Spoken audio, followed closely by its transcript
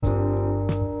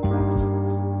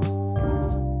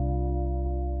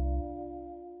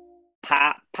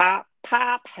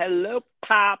Hello,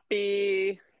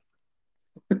 Poppy.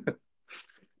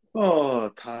 Oh,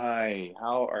 Ty,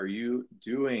 how are you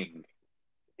doing?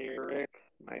 Eric,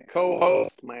 my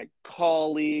co-host, my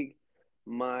colleague,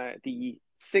 the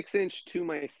 6 inch to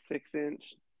my 6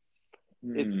 inch.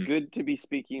 It's Hmm, good to be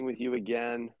speaking with you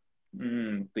again.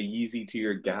 the Yeezy to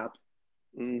your Gap.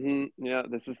 Yeah,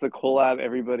 this is the collab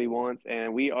everybody wants,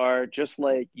 and we are just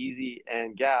like Yeezy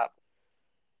and Gap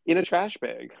in a trash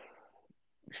bag.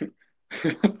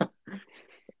 Did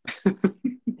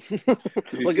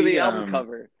you Look at see? the album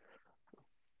cover.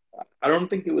 I don't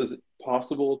think it was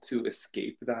possible to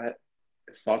escape that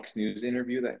Fox News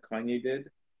interview that Kanye did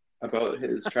about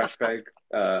his trash bag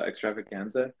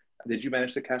extravaganza. Did you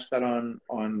manage to catch that on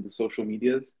the social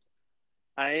medias?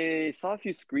 I saw a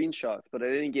few screenshots, but I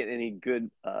didn't get any good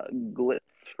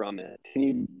glips from it. Can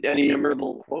you any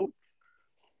memorable quotes?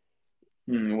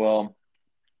 Well,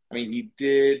 I mean, he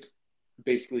did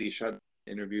basically shut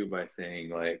the interview by saying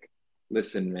like,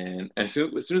 "Listen, man." And as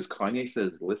soon as Kanye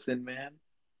says, "Listen, man,"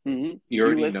 you You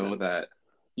already know listen. that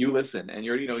you listen, and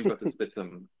you already know he's about to spit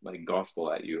some like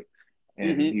gospel at you.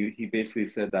 And hmm he basically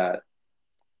said that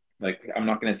like, I'm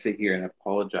not going to sit here and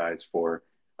apologize for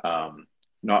um,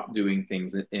 not doing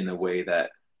things in a way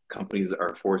that companies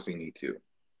are forcing me to.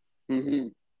 hmm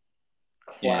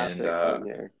And Classic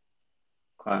Kanye.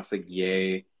 classic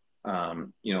Yay.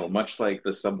 Much like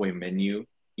the Subway menu,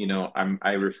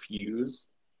 I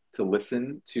refuse to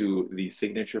listen to the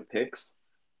signature picks.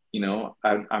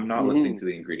 I'm not listening hmm to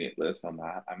the ingredient list on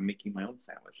that. I'm making my own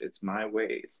sandwich. It's my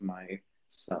way. It's my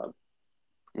sub.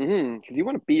 Because you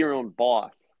want to be your own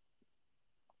boss.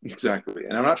 Exactly.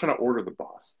 And I'm not trying to order the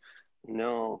boss.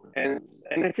 No, and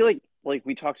I feel like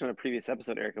we talked on a previous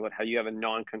episode, Eric, about how you have a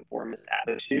nonconformist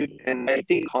attitude, and I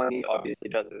think Kanye obviously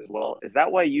does it as well. Is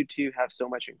that why you two have so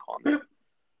much in common?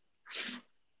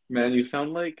 Man, you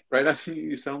sound like right after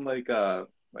you sound like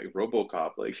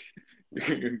RoboCop. Like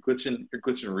you're glitching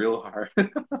real hard.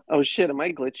 Oh shit, am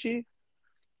I glitchy?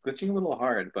 Glitching a little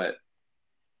hard, but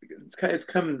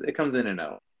it comes in and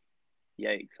out.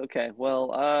 Yikes. Okay,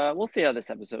 well, we'll see how this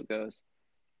episode goes.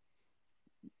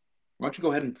 Why don't you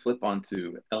go ahead and flip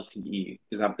onto LTE?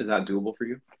 Is that doable for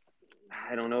you?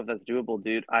 I don't know if that's doable,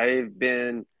 dude. I've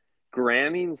been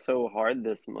gramming so hard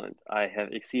this month. I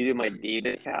have exceeded my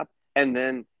data cap and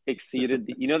then exceeded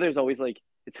there's always like,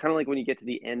 it's kind of like when you get to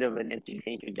the end of an empty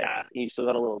tank of gas and you still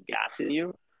got a little gas in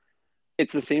you.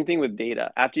 It's the same thing with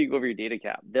data. After you go over your data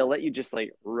cap, they'll let you just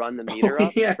like run the Oh meter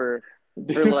up yeah. for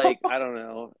like, I don't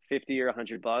know, 50 or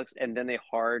 $100, and then they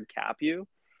hard cap you.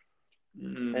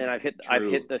 And I've hit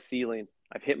True. the ceiling.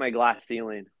 I've hit my glass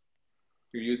ceiling.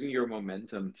 You're using your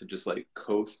momentum to just like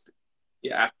coast,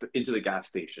 yeah, into the gas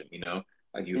station.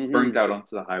 Like you've burnt hmm out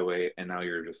onto the highway, and now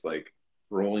you're just like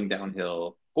rolling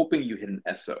downhill, hoping you hit an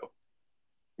SO.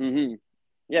 hmm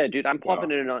Yeah, dude, I'm popping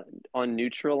Wow. it on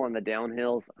neutral on the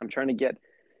downhills. I'm trying to get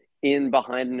in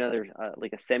behind another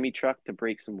like a semi truck to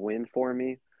break some wind for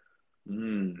me.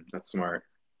 That's smart.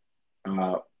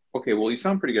 Uh, okay, well, you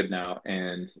sound pretty good now,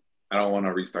 and I don't want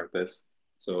to restart this,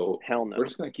 so Hell we're no.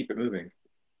 just gonna keep it moving.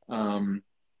 Um,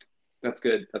 that's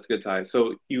good. That's good, Ty.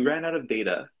 So you ran out of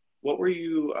data. What were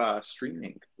you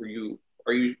streaming? Were you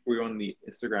on the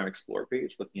Instagram Explore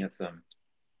page looking at some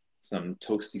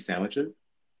toasty sandwiches?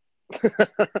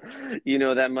 You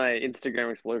know that my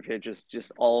Instagram Explorer page is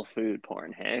just all food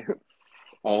porn, hey?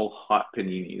 It's all hot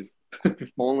paninis.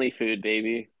 Only food,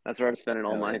 baby. That's where I'm spending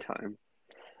all Hell my yeah. time.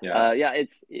 Yeah. Yeah,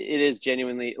 it is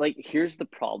genuinely like, here's the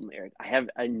problem, Eric. I have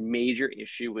a major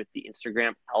issue with the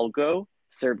Instagram algo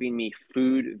serving me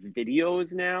food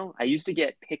videos now. I used to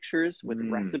get pictures with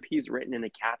Mm. recipes written in the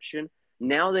caption.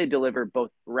 Now they deliver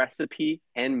both recipe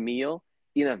and meal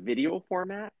in a video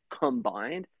format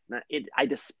combined. I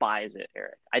despise it,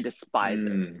 Eric. I despise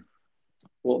it. Mm.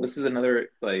 Well, this is another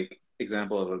like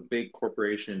example of a big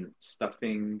corporation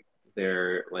stuffing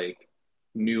their like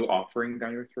new offering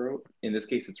down your throat. In this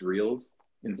case, it's Reels.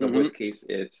 In Mm-hmm. Subway's case,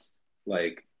 it's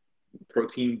like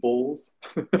protein bowls.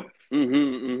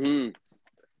 Mm-hmm. Mm-hmm. Yeah,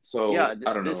 So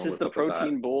I don't know this is what's the up with that.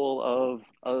 protein bowl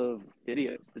of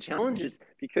videos. The challenge is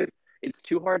because it's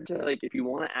too hard to, like, if you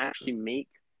want to actually make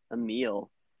a meal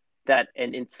that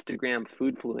an Instagram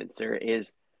food influencer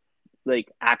is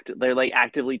they're like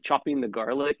actively chopping the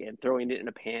garlic and throwing it in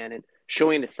a pan and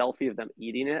showing a selfie of them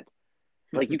eating it.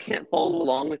 Like, you can't follow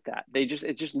along with that. It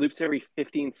just loops every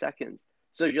 15 seconds.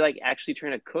 So if you're like actually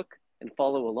trying to cook and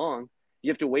follow along, you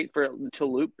have to wait for it to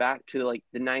loop back to like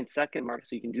the 9 second mark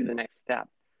so you can do the next step.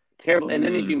 Terrible. And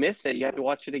then if you Mm, miss it, you have to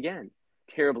watch it again.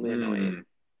 Terribly annoying. mm,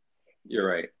 you're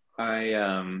right. I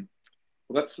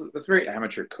well, that's very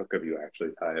amateur cook of you actually,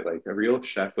 Ty. Like a real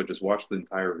chef would just watch the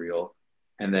entire reel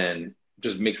and then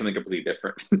just make something completely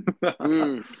different.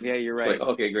 Yeah, you're Like, right.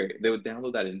 okay, great. They would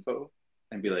download that info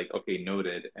and be like, okay,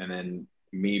 noted, and then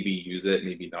maybe use it,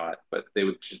 maybe not, but they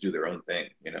would just do their own thing,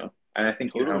 you know? And I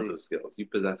think you have Totally. those skills. You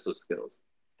possess those skills.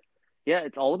 Yeah,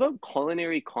 it's all about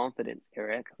culinary confidence,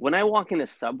 Eric. When I walk in a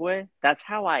Subway, that's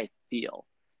how I feel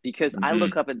because I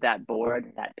look Hmm. up at that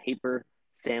board, that paper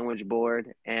sandwich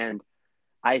board, and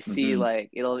I see Hmm. like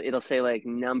it'll say like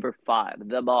number 5,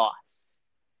 the boss.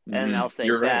 And Hmm. I'll say,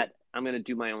 You're right. bet I'm gonna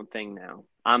do my own thing now.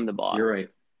 I'm the You're boss. right.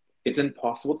 It's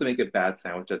impossible to make a bad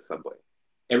sandwich at Subway.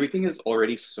 Everything is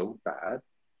already so bad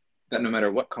that no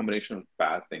matter what combination of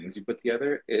bad things you put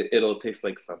together, it'll taste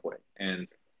like Subway. And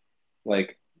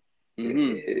like,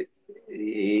 Mm-hmm.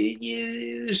 it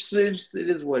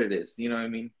is what it is. You know what I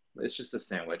mean? It's just a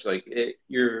sandwich. Like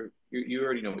you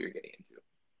already know what you're getting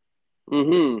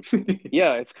Mm-hmm. into.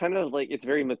 Yeah, it's kind of like it's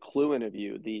very McLuhan of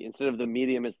you. The instead of the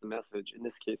medium is the message. In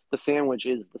this case, the sandwich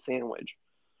is the sandwich.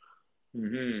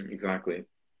 Exactly.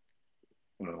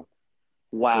 Well,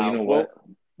 well, you Wow. know Well,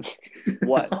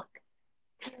 what? what?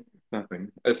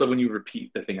 Nothing. It's like when you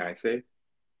repeat the thing I say,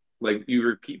 like you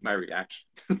repeat my reaction.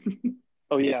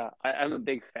 Oh yeah, I'm a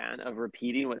big fan of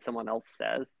repeating what someone else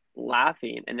says,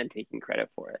 laughing, and then taking credit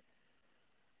for it.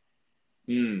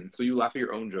 So you laugh at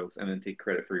your own jokes and then take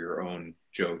credit for your own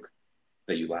joke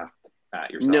that you laughed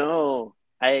at yourself. No,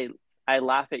 I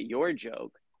laugh at your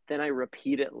joke, then I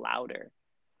repeat it louder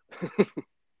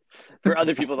for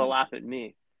other people to laugh at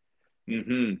me.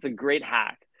 Mm-hmm. It's a great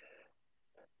hack.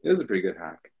 It is a pretty good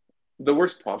hack. The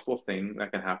worst possible thing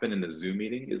that can happen in a Zoom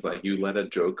meeting is like you let a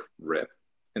joke rip,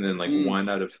 and then like Mm, one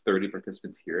out of 30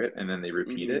 participants hear it, and then they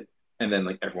repeat mm-hmm, it, and then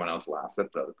like everyone else laughs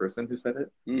at the other person who said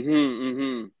it. mm-hmm,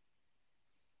 mm-hmm.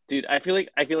 Dude, I feel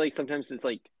like sometimes it's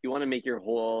like you want to make your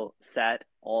whole set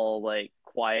all like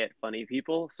quiet, funny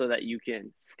people so that you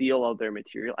can steal all their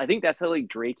material. I think that's how like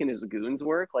Drake and his goons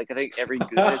work. Like I think every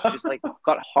goon has just like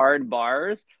got hard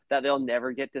bars that they'll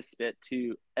never get to spit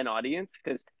to an audience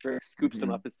because Drake scoops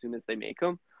them up Hmm. as soon as they make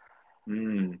them.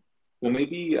 Well,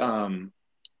 maybe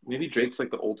Drake's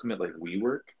like the ultimate like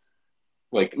WeWork.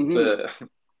 Like Mm-hmm.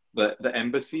 the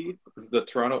embassy, the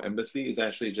Toronto embassy is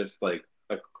actually just like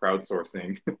a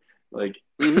crowdsourcing like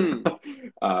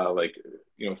Mm-hmm. like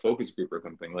focus group or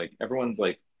something. Like everyone's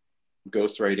like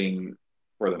ghostwriting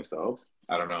for themselves.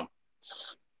 I don't know.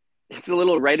 It's a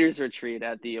little writer's retreat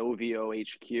at the OVO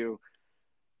HQ.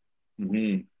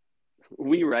 Hmm.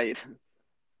 We write.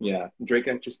 Yeah, Drake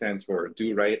actually stands for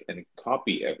do right and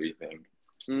copy everything.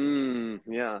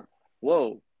 Yeah.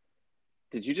 Whoa.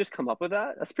 Did you just come up with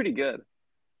that? That's pretty good.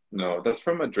 No, that's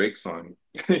from a Drake song.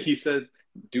 He says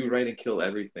do right and kill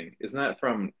everything. Isn't that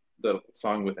from the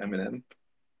song with Eminem?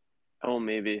 Oh,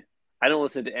 maybe. I don't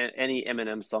listen to any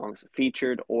Eminem songs,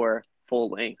 featured or full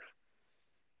length.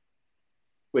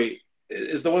 Wait,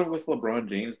 is the one with LeBron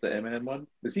James the Eminem one?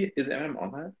 Is Eminem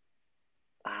on that?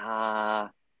 Ah,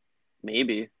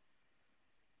 maybe.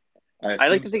 I I like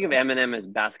assume to think of so. Eminem as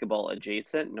basketball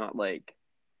adjacent, not like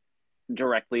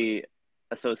directly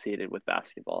associated with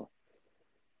basketball.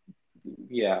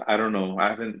 Yeah, I don't know. I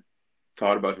haven't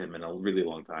thought about him in a really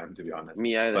long time, to be honest.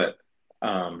 Me either. But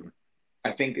um,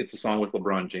 I think it's a song with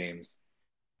LeBron James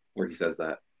where he says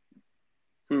that.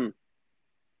 Hmm.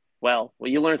 Well,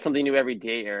 you learn something new every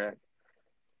day, Eric.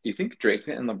 Do you think Drake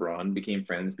and LeBron became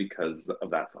friends because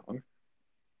of that song?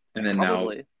 And then now,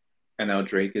 Probably. and now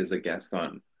Drake is a guest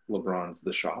on LeBron's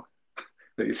The Shop.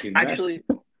 Have you seen that? Actually,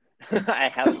 I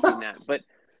haven't seen that, but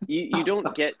you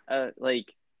don't get like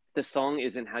the song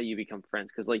isn't how you become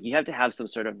friends because like you have to have some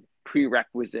sort of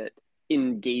prerequisite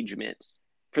engagement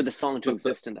for the song to But the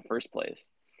exist in the first place.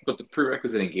 but the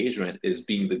prerequisite engagement is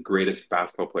being the greatest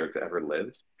basketball player to ever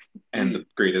live and Mm, the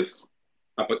greatest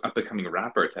up and coming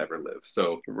rapper to ever live.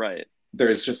 So right.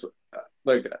 there's just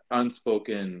like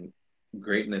unspoken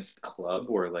greatness club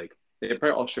where like they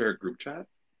probably all share a group chat.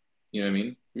 You know what I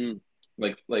mean? Mm.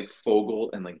 Like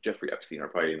Fogel and like Jeffrey Epstein are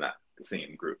probably in that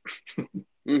same group.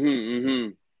 Mm-hmm. Mm-hmm.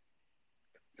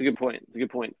 It's a good point. It's a good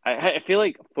point. I feel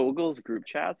like Fogel's group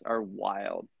chats are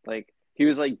wild. Like he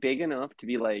was like big enough to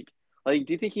be like do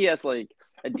you think he has like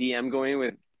a DM going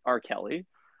with R. Kelly?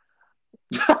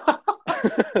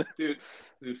 dude,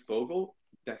 dude, Fogel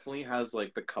definitely has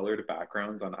like the colored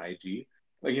backgrounds on IG.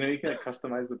 Like you can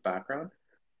customize the background.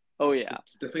 Oh yeah.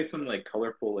 It's definitely some like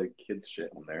colorful like kids shit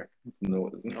on there. No,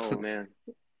 it isn't. Oh man.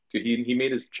 Dude, he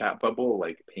made his chat bubble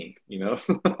like pink.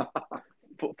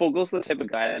 Fogel's the type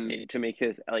of guy that made to make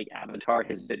his like avatar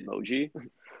his Bitmoji.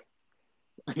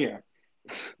 Yeah.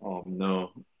 Oh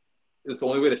no. It's the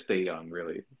only way to stay young,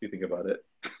 really, if you think about it.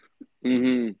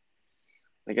 Mm-hmm.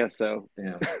 I guess so.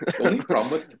 Damn. The only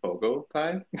problem with Fogo,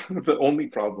 Ty, the only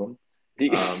problem,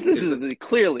 This is is that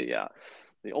clearly, yeah,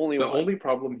 the only the one. only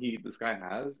problem this guy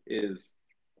has is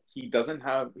he's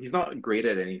not great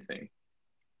at anything.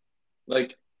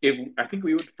 Like if I think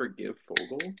we would forgive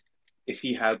Fogel if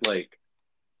he had like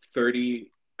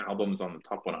 30 albums on the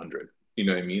top 100. You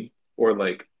know what I mean? Or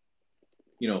like,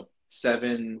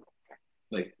 seven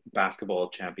like basketball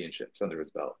championships under his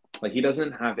belt. Like he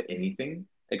doesn't have anything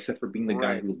except for being the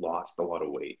guy Right. who lost a lot of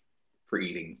weight for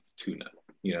eating tuna.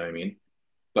 You know what I mean?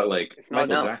 But like It's not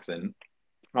Michael enough. Jackson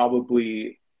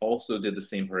probably also did the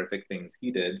same horrific things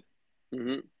he did,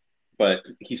 Hmm. but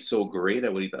he's so great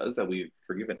at what he does that we've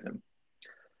forgiven him.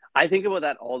 I think about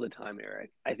that all the time,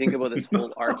 Eric. I think about this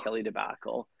whole R. Kelly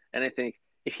debacle, and I think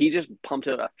if he just pumped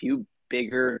out a few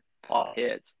bigger pop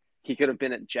hits, he could have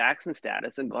been at Jackson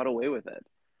status and got away with it.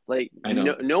 Like I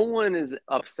know. no one is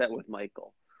upset with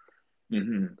Michael.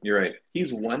 You're right.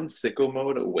 He's one sicko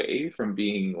mode away from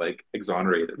being like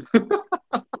exonerated.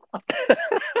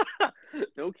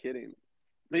 No kidding.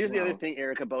 But here's the other Wow. thing,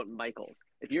 Eric, about Michaels.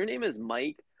 If your name is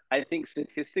Mike, I think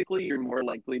statistically you're more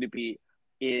likely to be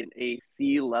in a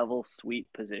C level suite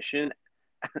position.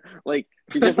 Like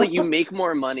you're just like you make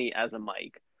more money as a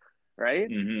Mike, right?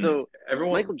 hmm So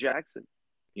Everyone, Michael Jackson,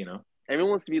 you know. everyone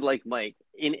wants to be like Mike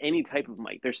in any type of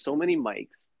Mike. There's so many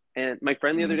Mikes. And my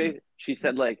friend the other hmm day, she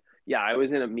said like, yeah, I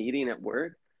was in a meeting at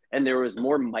work and there was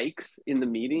more Mikes in the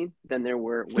meeting than there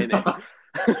were women.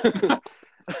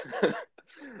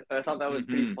 I thought that was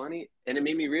pretty hmm funny, and it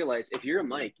made me realize if you're a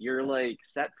Mike, you're like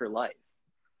set for life.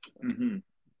 hmm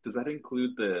Does that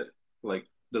include like?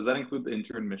 Does that include the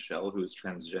intern Michelle, who is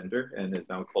transgender and is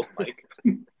now called Mike?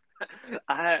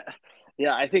 I,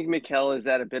 yeah, I think Mikkel is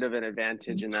at a bit of an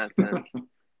advantage in that sense.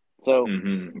 So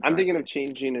I'm thinking of Exactly.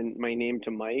 changing my name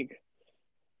to Mike.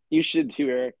 You should too,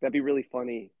 Eric. That'd be really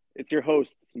funny. It's your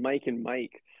host. It's Mike and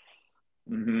Mike.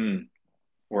 hmm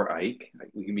Or Ike.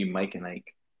 We can be Mike and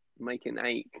Ike. Mike and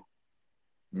Ike.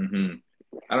 hmm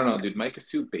I don't know, dude. Mike is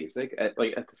too basic. At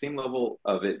the same level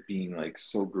of it being like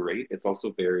so great, it's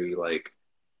also very like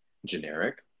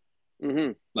generic.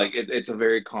 Mm-hmm. Like it's a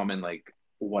very common like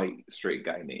white straight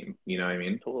guy name. You know what I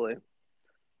mean? Totally.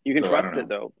 You can So I don't trust it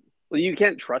know. though. Well, you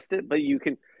can't trust it, but you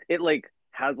can. It like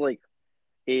has like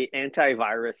a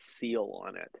antivirus seal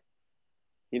on it.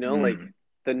 Like Mm.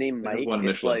 the name It has Mike. one It's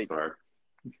Michelin like star.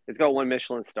 it's got one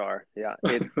Michelin star. Yeah,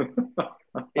 it's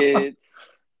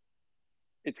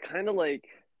it's kind of like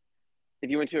if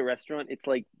you went to a restaurant, it's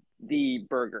like the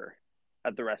burger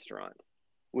at the restaurant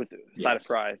with a side of Yes.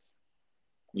 fries.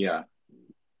 Yeah.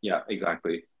 Yeah,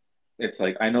 exactly. It's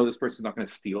like I know this person's not going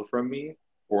to steal from me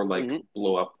or like Hmm.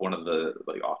 blow up one of the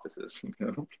like offices.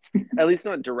 At least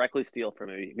not directly steal from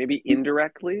me, maybe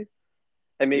indirectly,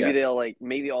 and maybe they'll Yes. like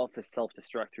maybe they'll self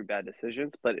destruct through bad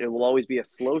decisions, but it will always be a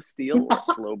slow steal or a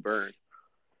slow burn.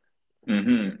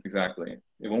 Exactly.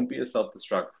 It won't be a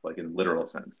self-destruct like in literal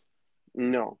sense.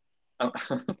 No.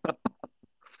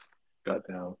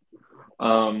 Goddamn.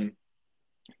 Um,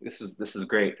 this is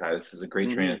great, Ty. This is a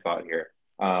great train of Hmm. thought here.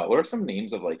 What are some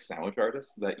names of like sandwich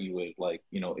artists that you would like,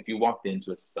 if you walked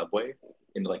into a Subway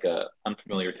in like a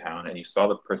unfamiliar town and you saw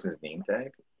the person's name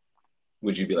tag,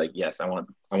 would you be like, yes, I want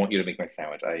you to make my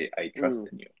sandwich. I trust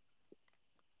Mm. in you.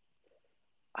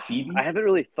 I Phoebe? haven't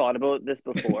really thought about this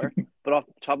before, but off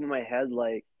the top of my head,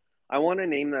 like I want a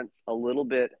name that's a little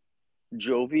bit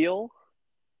jovial,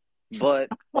 but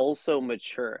also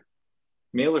mature.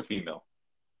 Male or female?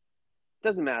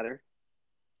 Doesn't matter.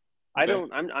 I Okay.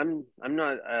 don't. I'm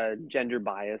not gender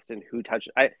biased in who touch.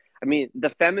 I mean, the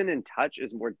feminine touch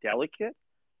is more delicate,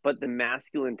 but the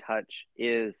masculine touch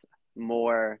is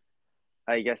more,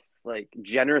 I guess, like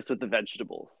generous with the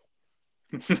vegetables.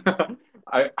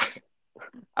 I,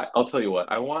 I'll tell you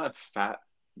what, I want a fat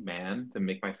man to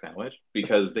make my sandwich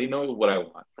because they know what I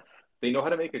want. They know how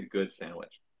to make a good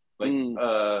sandwich.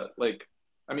 Mm, Like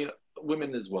I mean,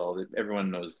 women as well.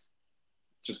 Everyone knows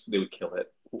just they would kill it.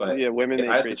 But yeah, women if I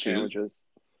make had to great choose, sandwiches.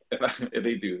 if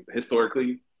they do,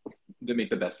 historically, they make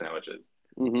the best sandwiches,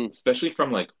 Hmm. especially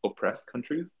from like oppressed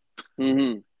countries.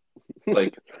 Hmm.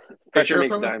 Like if Pressure you're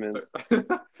makes from diamonds.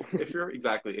 if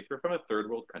you're from a third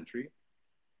world country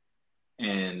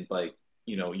and like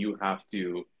you have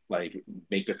to like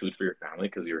make the food for your family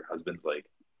because your husband's like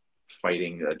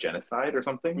fighting a genocide or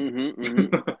something, Hmm.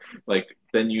 Hmm. like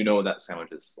then that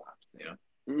sandwiches slaps.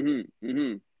 Hmm.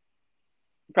 Hmm.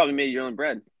 You probably made your own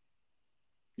bread.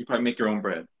 You probably make your own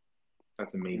bread.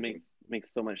 That's amazing.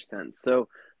 Makes so much sense. So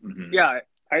hmm yeah,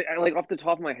 I like off the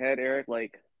top of my head, Eric,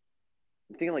 like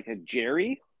I'm thinking like a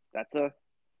Jerry. That's a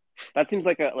that seems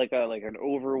like an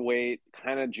overweight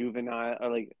kind of juvenile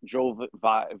or like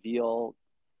jovial.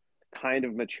 kind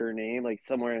of mature name, like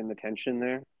somewhere in the tension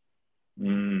there.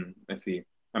 I see.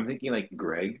 I'm thinking like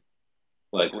Greg,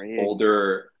 like Greg.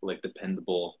 older, like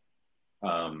dependable,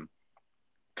 um,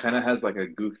 kind of has like a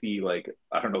goofy, like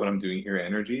I don't know what I'm doing here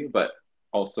energy, but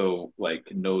also like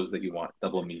knows that you want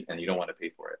double meat and you don't want to pay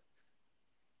for it.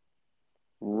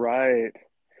 Right.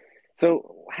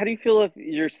 So, how do you feel if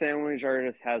your sandwich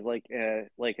artist has like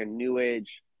a new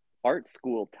age art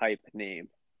school type name?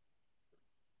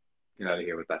 Get out of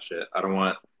here with that shit. I don't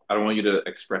want you to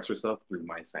express yourself through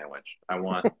my sandwich. I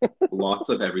want lots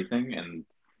of everything and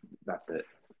that's it.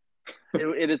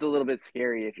 It is a little bit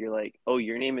scary if you're like, oh,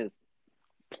 your name is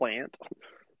Plant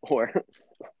or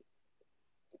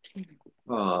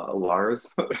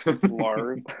Lars.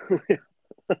 Lars.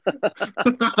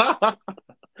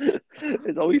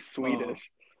 It's always Oh,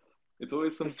 Swedish. it's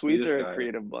always The some Swedes Swedish are a guy.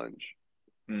 creative bunch.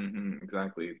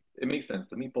 Exactly. It makes sense.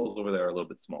 The meatballs over there are a little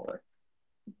bit smaller.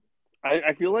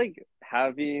 I feel like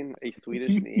having a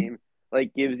Swedish name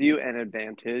like gives you an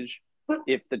advantage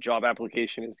if the job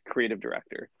application is creative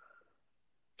director.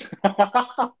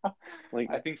 Like,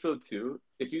 I think so too.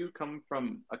 If you come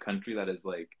from a country that is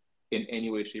like in any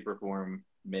way, shape, or form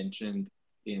mentioned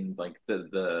in like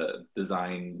the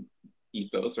design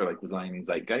ethos or like design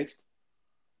zeitgeist,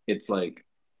 it's like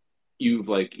you're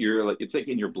like it's like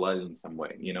in your blood in some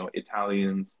way. You know,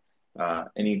 Italians,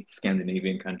 any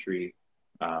Scandinavian country,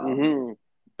 um, hmm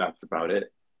that's about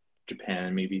it.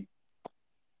 Japan maybe.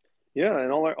 yeah,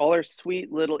 and all our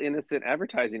sweet little innocent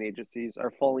advertising agencies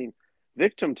are falling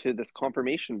victim to this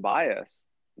confirmation bias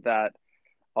that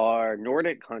our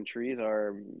Nordic countries,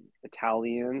 our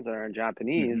Italians, our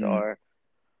Japanese hmm are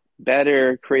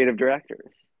better creative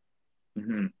directors.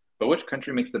 hmm But which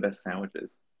country makes the best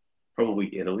sandwiches?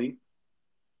 Probably Italy,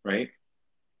 right?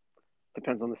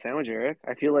 Depends on the sandwich, Eric.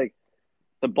 I feel like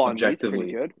the banh mi is pretty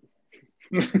Objectively. good.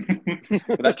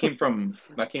 But that came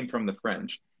from the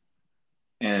French,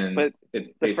 and But it's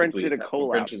the French basically did a collab.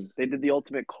 French is They did the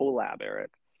ultimate collab,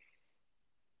 Eric.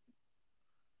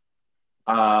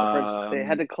 The French they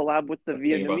had um to collab with the let's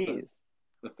think about this. Vietnamese.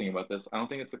 Let's think about this. I don't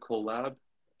think it's a collab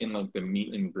in like the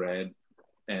meat and bread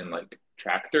and like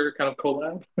tractor kind of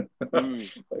collab.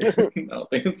 Mm. Like, I don't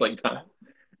think it's like that.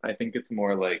 I think it's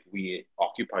more like we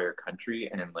occupy your country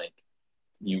and like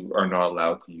you are not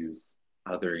allowed to use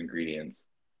other ingredients.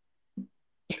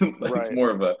 It's Right. more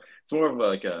of a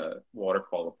like a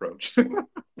waterfall approach. You're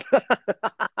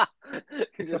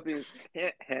just being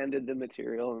handed the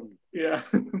material and Yeah.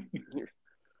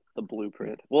 the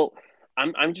blueprint. Well,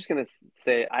 I'm just gonna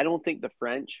say I don't think the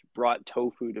French brought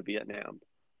tofu to Vietnam.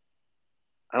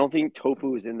 I don't think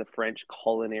tofu is in the French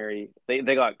culinary. They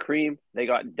got cream, they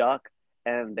got duck,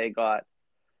 and they got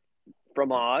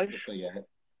fromage, But yeah,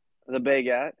 the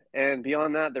baguette, and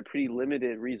beyond that, they're pretty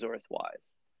limited resource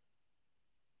wise.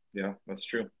 yeah, that's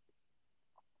true.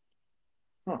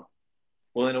 Huh.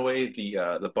 Well, in a way, the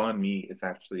banh mi is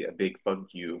actually a big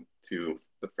fuck you to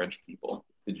the French people.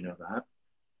 Did you know that?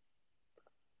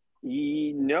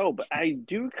 No, but I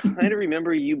do kind of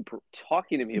remember you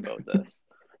talking to me about this.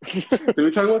 Did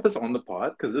we talk about this on the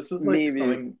pod? Because this is like Maybe,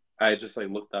 something I just like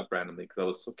looked up randomly because I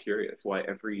was so curious why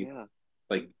every yeah,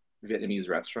 like Vietnamese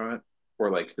restaurant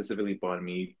or like specifically banh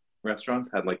mi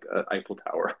restaurants had like an Eiffel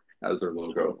Tower as their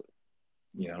logo, totally,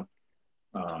 you know?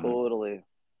 totally.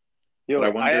 But I Yo, I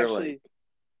wonder like actually.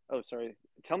 Oh, sorry.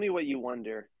 Tell me what you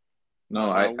wonder.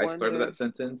 no, I I started that wonder.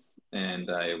 sentence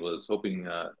and I was hoping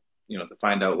to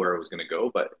find out where I was gonna go,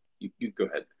 but you go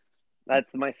ahead.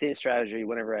 That's my same strategy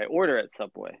whenever I order at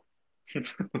Subway.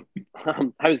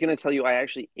 I was going to tell you I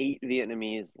actually ate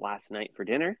Vietnamese last night for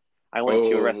dinner. I went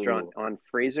to a restaurant Oh. on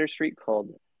Fraser Street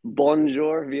called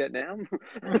Bonjour Vietnam.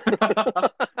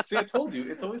 See, I told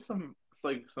you, it's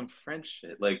like some French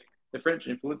shit. Like the French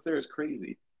influence there is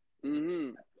crazy.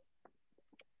 hmm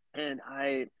And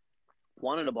I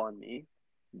wanted a banh mi,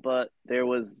 but there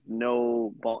was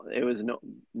no bon. It was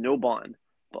no bond.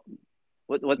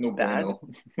 What's No bad? bueno.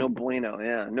 No bueno.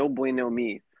 Yeah, no bueno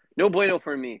me. No bueno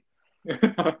for me.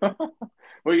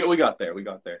 We got there. We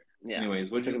got there. Yeah, Anyways,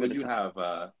 took a bit would of you time.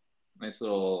 have nice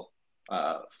little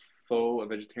a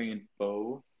vegetarian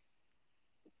faux?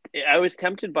 I was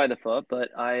tempted by the pho, but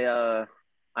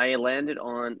I landed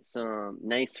on some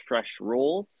nice fresh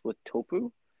rolls with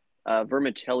tofu,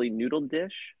 vermicelli noodle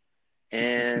dish,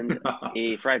 and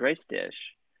a fried rice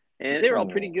dish, and they were all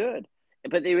pretty Oh, good.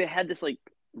 But they had this like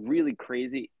really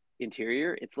crazy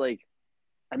interior. It's like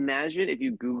imagine if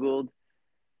you Googled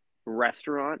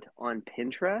restaurant on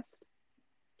Pinterest,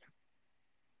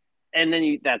 and then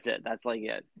you that's it. That's like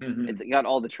it. It's hmm. got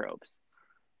all the tropes.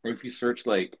 Or if you search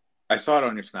like I saw it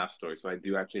on your Snap story, so I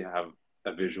do actually have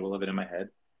a visual of it in my head.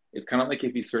 It's kind of like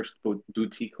if you searched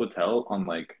boutique hotel on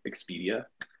like Expedia.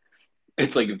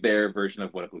 It's like their version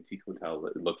of what a boutique hotel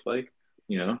looks like.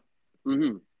 You know,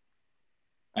 Hmm.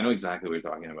 I know exactly what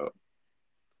you're talking about.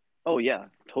 Oh yeah,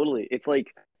 totally. It's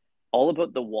like all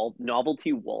about the wall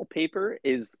novelty wallpaper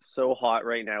is so hot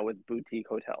right now with boutique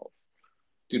hotels.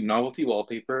 Dude, novelty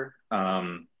wallpaper,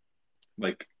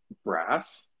 like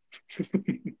brass,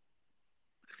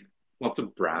 lots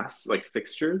of brass, like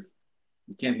fixtures.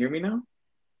 You can't hear me now?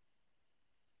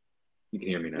 You can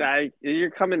hear me now.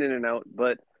 You're coming in and out,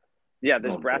 but yeah,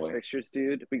 there's Oh brass boy. fixtures,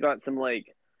 dude. We got some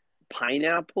like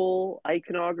pineapple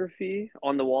iconography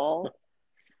on the wall.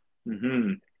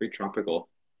 Mm-hmm. Very tropical.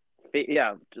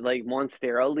 Yeah, like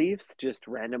monstera leaves just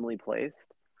randomly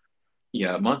placed.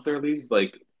 Yeah, monstera leaves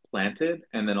like planted,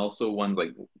 and then also ones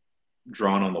like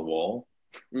drawn on the wall.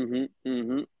 Mm-hmm.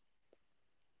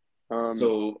 Mm-hmm. Um,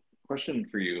 So, question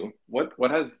for you: what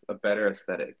has a better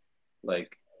aesthetic?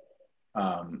 Like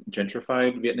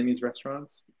gentrified Vietnamese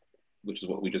restaurants, which is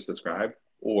what we just described,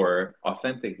 or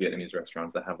authentic Vietnamese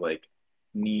restaurants that have like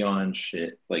neon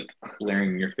shit like blaring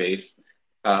in your face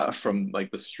from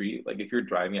like the street. Like if you're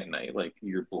driving at night, like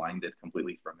you're blinded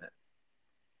completely from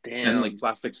it. And like damn.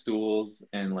 plastic stools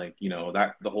and like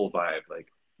that the whole vibe, like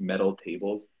metal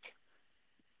tables.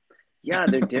 Yeah,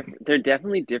 they're different. They're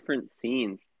definitely different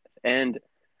scenes, and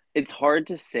it's hard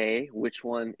to say which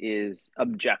one is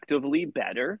objectively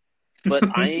better. But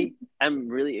I am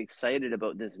really excited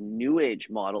about this new age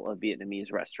model of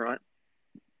Vietnamese restaurant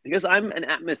because I'm an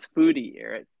Atmos foodie,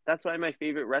 Eric. That's why my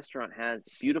favorite restaurant has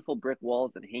beautiful brick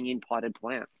walls and hanging potted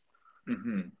plants.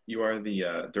 You are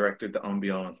the director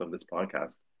d'ambiance of this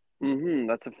podcast.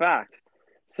 That's a fact.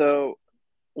 So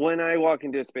when I walk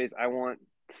into a space, I want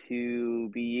to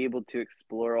be able to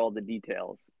explore all the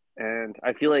details. And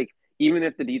I feel like even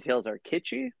if the details are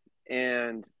kitschy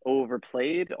and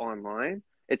overplayed online,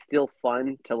 it's still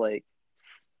fun to like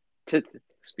to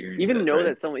Experience even it, know right?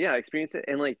 that someone, yeah, experienced it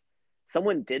and like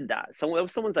someone did that. Someone that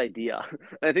was someone's idea.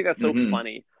 And I think that's so hmm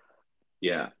funny.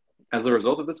 Yeah. As a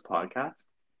result of this podcast,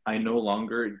 I no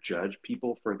longer judge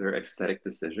people for their aesthetic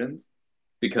decisions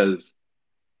because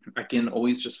I can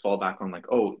always just fall back on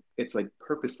like, oh, it's like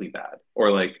purposely bad,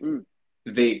 or like Mm,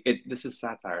 this is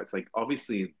satire. It's like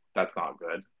obviously that's not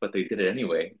good, but they did it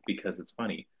anyway because it's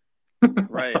funny.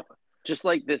 right. Just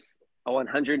like this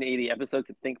 180 episodes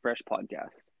of Think Fresh podcast.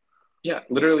 Yeah,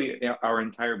 literally our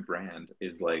entire brand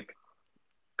is like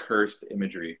cursed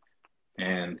imagery,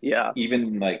 and Yeah.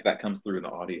 even like that comes through in the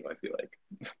audio, I feel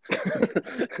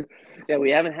like. Yeah,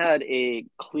 we haven't had a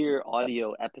clear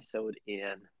audio episode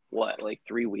in what, like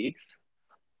 3 weeks?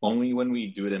 Only when we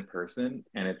do it in person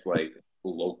and it's like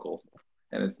local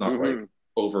and it's not like Hmm.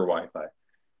 over Wi-Fi.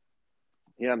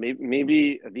 Yeah,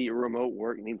 maybe the remote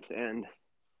work needs to end.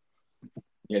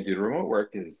 Yeah, dude, remote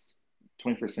work is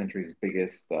 21st century's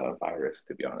biggest virus,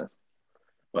 to be honest.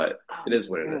 But it is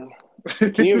what it Yeah.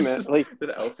 is. Can you It's imagine? just Like,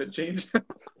 the outfit change.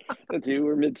 dude,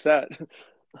 we're mid set.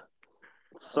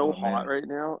 It's so Oh hot man. right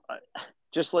now.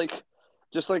 Just like,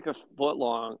 just like a foot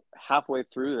long. Halfway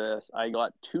through this, I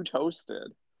got too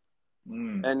toasted,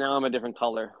 Mm. and now I'm a different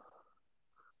color.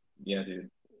 Yeah, dude.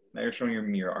 Now you're showing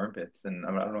me your armpits, and I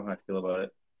don't know how I feel about it.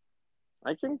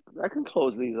 I can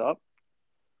close these up.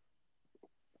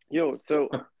 Yo, so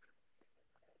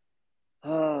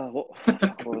what,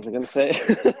 what was I gonna say?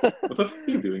 What the fuck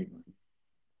are you doing?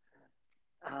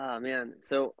 Ah man,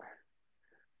 so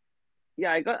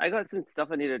yeah, I got some stuff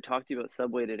I need to talk to you about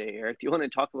Subway today, Eric. Do you want to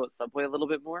talk about Subway a little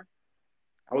bit more?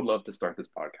 I would love to start this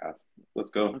podcast.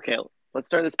 Let's go. Okay, let's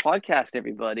start this podcast,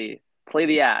 everybody. Play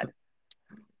the ad.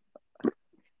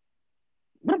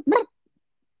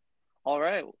 All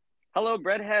right. Hello,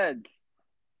 breadheads.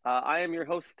 I am your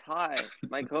host, Ty.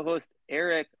 My co-host,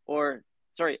 Eric, or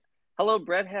sorry, hello,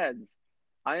 breadheads.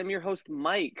 I am your host,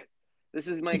 Mike. This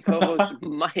is my co-host,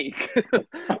 Mike.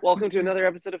 Welcome to another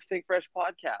episode of Think Fresh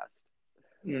Podcast.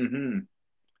 hmm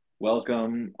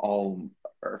Welcome all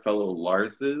our fellow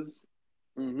Larses.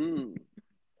 Mm-hmm.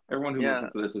 Everyone who Yeah.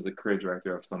 listens to this is a career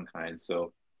director of some kind.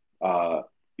 So uh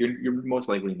you're most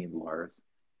likely named Lars.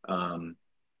 Um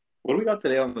what do we got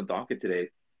today on the docket today,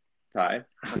 Ty?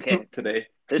 Okay. Today.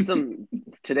 There's some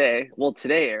today. Well,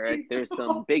 today, Eric, there's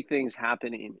some big things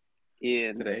happening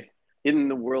in Today. in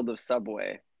the world of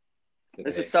Subway.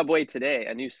 This is Today. Subway Today,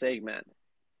 a new segment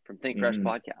from Think Fresh Mm,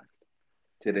 Podcast.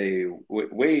 today.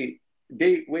 Way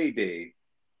Way Day.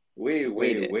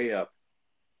 way up.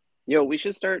 Yo, we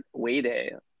should start Way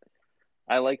Day.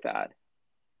 I like that.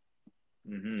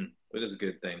 It is a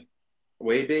good thing.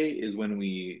 Way Day is when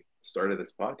we started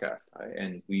this podcast,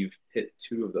 and we've hit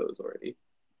two of those already.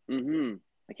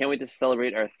 I can't wait to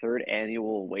celebrate our third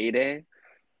annual Way Day.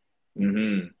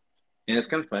 Mm-hmm. And it's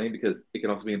kind of funny because it can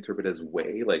also be interpreted as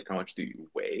weigh, like how much do you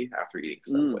weigh after eating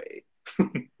Mm, Subway?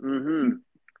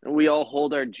 mm-hmm. We all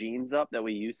hold our jeans up that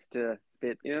we used to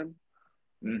fit in.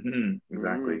 Mm-hmm. Mm-hmm.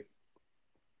 Exactly. Thank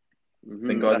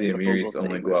Mm-hmm. God the That's the Amir Fogel used to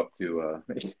only go statement.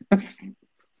 up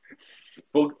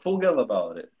to full give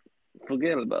about it.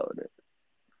 Forget about it.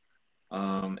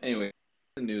 Anyway,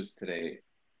 the news today.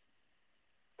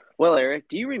 Well, Eric,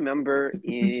 do you remember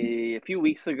a few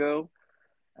weeks ago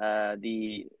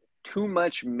the too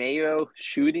much mayo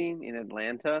shooting in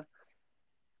Atlanta?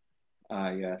 Does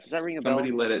that Yes, ring a somebody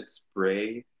bell? let it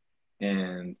spray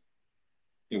and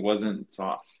it wasn't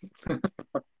sauce.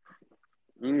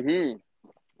 Mm-hmm.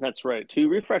 That's right. To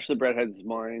refresh the breadheads'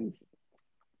 minds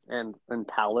and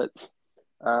palates,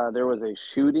 there was a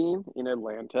shooting in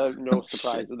Atlanta. No Oh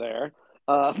surprise shit. there.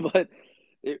 But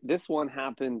this one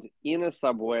happened in a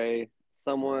subway.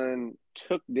 Someone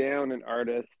took down an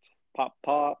artist, Pop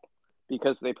Pop,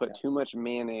 because they put Yeah. too much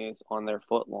mayonnaise on their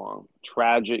foot long.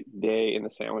 Tragic day in the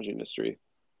sandwich industry.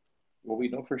 What we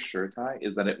know for sure, Ty,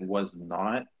 is that it was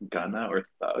not Gunna or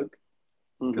Thug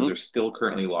because Mm-hmm. they're still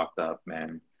currently locked up,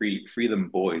 man. Free them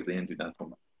boys. They didn't do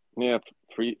nothing. Yeah,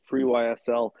 free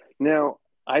YSL. Now,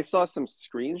 I saw some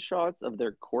screenshots of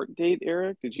their court date,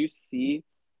 Eric. Did you see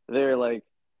their like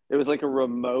it was like a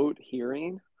remote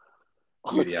hearing?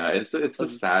 Dude, yeah, it's the Of,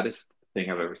 saddest thing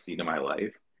I've ever seen in my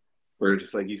life. Where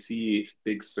just like you see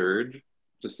Big Surge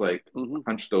just like mhm.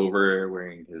 hunched over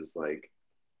wearing his like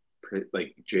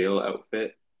jail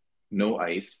outfit, no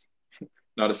ice,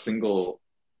 not a single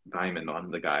diamond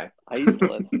on the guy.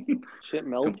 Iceless. Shit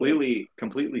melted.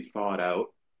 Completely thawed out.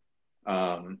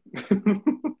 Um,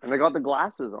 And they got the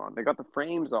glasses on. They got the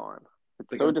frames on. It's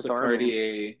they so got the disarming.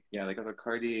 Cartier, yeah, they got the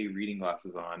Cartier reading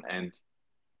glasses on, and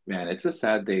man, it's a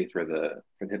sad day for the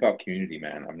hip hop community,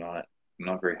 man. I'm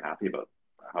not very happy about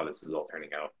how this is all turning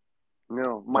out.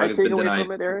 No. My Doug has been takeaway from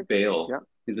denied it, Eric. bail. Yeah.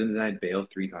 He's been denied bail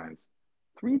 3 times.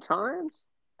 3 times?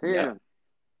 Yeah, Damn.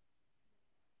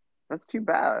 That's too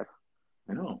bad.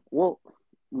 I know. Well,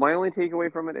 my only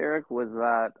takeaway from it, Eric, was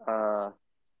that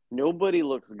nobody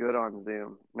looks good on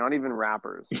Zoom. Not even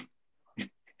rappers.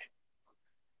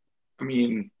 I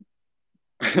mean,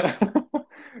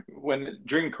 when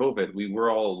during COVID, we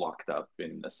were all locked up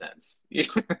in a sense, you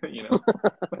know.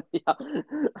 Yeah.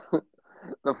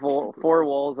 The four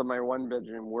walls of my one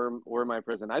bedroom were my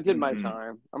prison. I did my Hmm.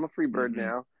 time. I'm a free bird Hmm.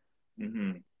 now.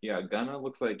 Hmm. Yeah, Gunna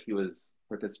looks like he was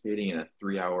participating in a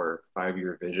 3-hour,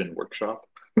 5-year vision workshop.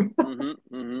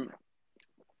 Mm-hmm.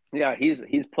 Yeah, he's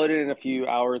put in a few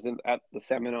hours at the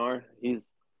seminar. He's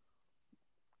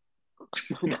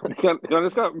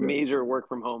just got major work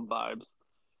from home vibes.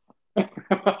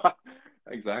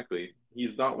 Exactly.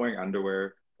 He's not wearing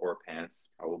underwear or pants,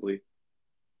 probably.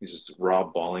 He's just raw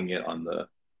balling it on the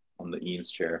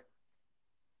Eames chair.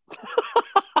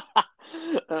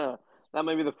 uh, that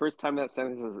might be the first time that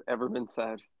sentence has ever been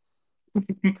said.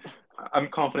 I'm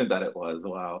confident that it was.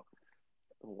 Wow.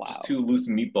 Just Wow. two loose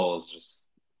meatballs just,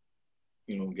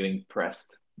 getting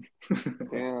pressed.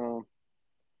 Damn.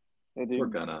 Hey, Poor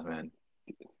dude, Gunna, man.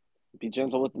 be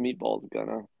gentle with the meatballs,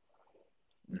 gonna.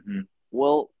 Hmm.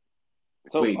 Well,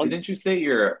 so Wait, didn't you say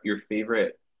your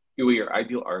favorite, your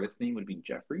ideal artist name would be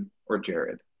Jeffrey or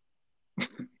Jared? I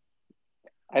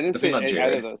didn't Definitely not say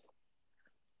either of Jared. those.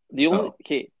 The only Oh,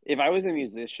 okay, if I was a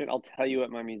musician, I'll tell you what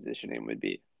my musician name would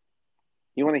be.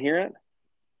 You want to hear it?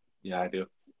 yeah, I do.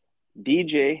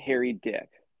 DJ Harry Dick.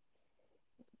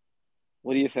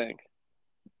 What do you think?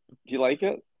 Do you like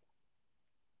it?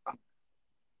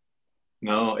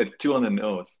 No, it's too on the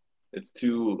nose. It's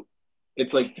too,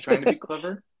 it's like trying to be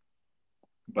clever,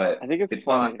 but I think it's it's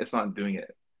not, funny. it's not doing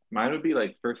it. Mine would be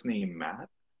like first name Matt,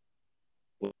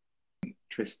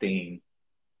 Tristane.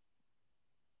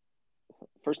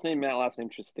 First name Matt, last name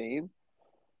Tristane.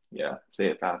 Yeah, say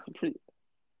it It's fast. a pretty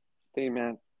Tristane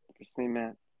Matt. First name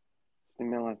Matt. First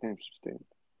name Matt, last name Tristane.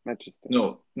 Matt Tristane.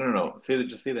 No, no, no, no.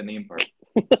 Just say the name part.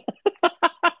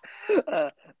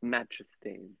 Matt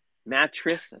Tristane.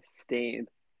 Mattress stain.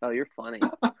 Oh, you're funny.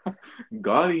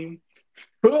 Got him.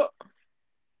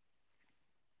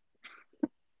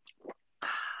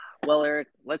 Well, Eric,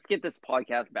 let's get this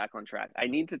podcast back on track. I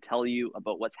need to tell you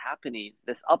about what's happening.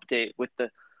 This update with the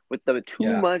too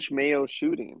Yeah, much mayo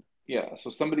shooting. yeah. So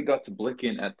somebody got to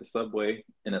Blickin at the subway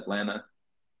in Atlanta,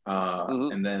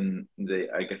 Mm-hmm. and then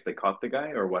I guess they caught the guy,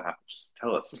 or what happened? Just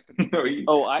tell us. Are you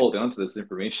Oh, I holding on to this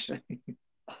information?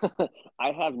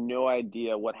 I have no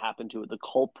idea what happened to the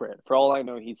culprit. For all I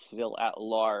know, he's still at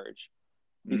large.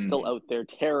 He's still Mm, out there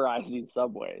terrorizing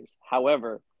subways.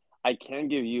 However, I can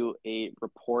give you a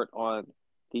report on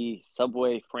the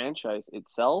subway franchise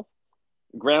itself.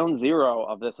 ground zero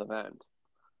of this event.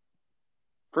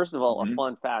 First of all, a Hmm.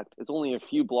 fun fact: it's only a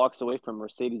few blocks away from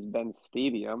Mercedes-Benz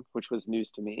Stadium, which was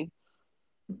news to me.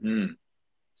 Hmm.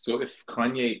 So if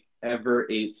Kanye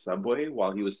ever ate Subway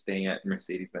while he was staying at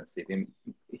Mercedes-Benz Stadium,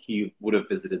 he would have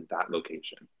visited that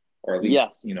location, or at least,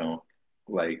 Yes,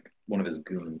 like one of his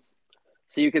goons.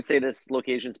 so you could say this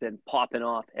location's been popping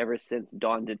off ever since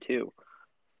Dawn did too.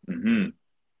 Hmm.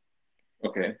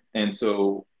 Okay. And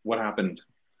so what happened?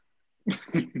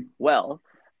 Well,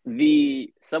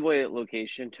 the subway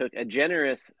location took a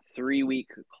generous 3 week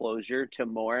closure to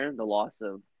mourn the loss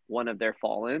of one of their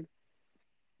fallen,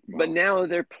 but Wow. now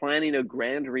they're planning a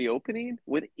grand reopening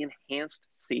with enhanced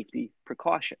safety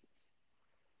precautions.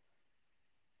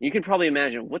 You can probably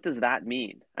imagine, what does that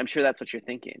mean? I'm sure that's what you're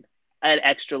thinking. An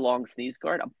extra long sneeze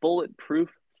guard, a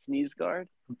bulletproof sneeze guard.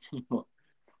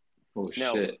 Oh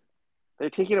No, shit. they're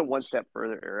taking it one step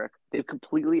further, Eric. They've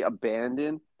completely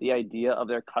abandoned the idea of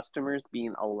their customers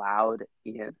being allowed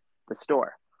in the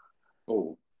store.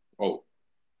 Oh. Oh.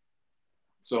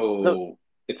 So So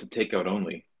it's a takeout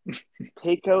only.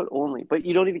 takeout only, but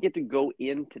you don't even get to go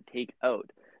in to take out.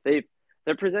 They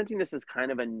they're presenting this as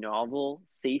kind of a novel,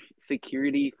 safe,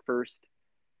 security first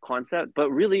concept,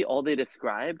 but really all they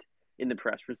described in the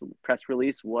press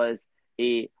release was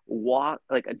a walk,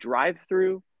 like a drive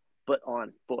through, but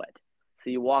on foot.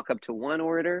 So you walk up to one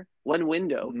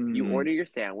window, you Mm. order your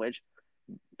sandwich,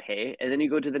 pay, and then you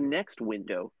go to the next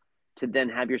window to then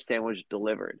have your sandwich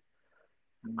delivered.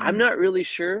 I'm Mm. not really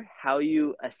sure how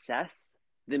you assess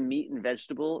the meat and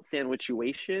vegetable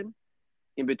sandwichuation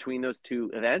in between those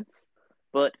two events,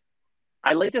 but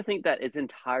I like to think that it's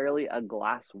entirely a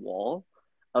glass wall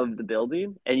of the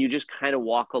building, and you just kind of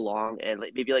walk along and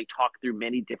like maybe like talk through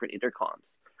many different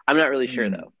intercoms. I'm not really sure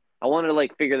Mm. though. I wanted to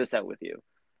like figure this out with you.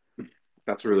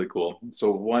 That's really cool.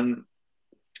 So one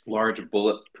large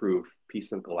bulletproof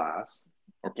piece of glass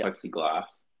or Yep.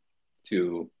 plexiglass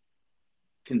to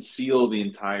conceal the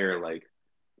entire like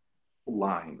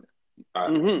line,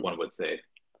 Mm-hmm. one would say.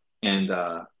 And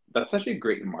that's actually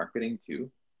great marketing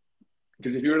too.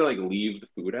 Because if you were to like leave the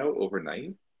food out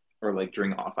overnight or like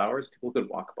during off hours, people could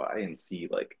walk by and see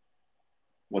like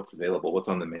what's available, what's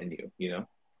on the menu.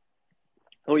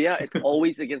 Oh yeah, it's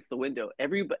always against the window.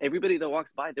 Everybody that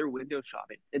walks by, they're window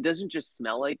shopping. It doesn't just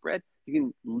smell like bread. You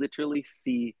can literally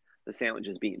see the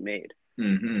sandwiches being made.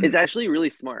 It's Hmm. actually really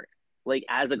smart. Like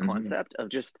as a Hmm. concept of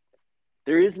just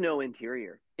there is no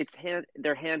interior.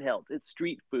 They're handhelds. It's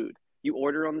street food. You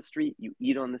order on the street, you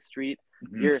eat on the street.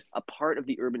 Hmm. You're a part of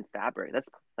the urban fabric.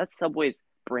 That's Subway's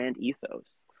brand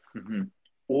ethos. Hmm.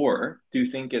 Or do you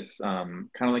think it's kind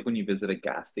of like when you visit a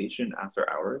gas station after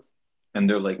hours and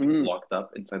they're like Mm, locked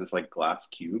up inside this like glass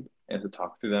cube and to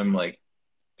talk to them like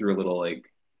through a little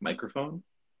like microphone?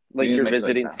 Do like you think you're it might be like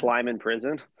visiting that? slime in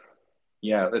prison.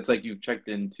 Yeah, it's like you've checked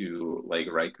into like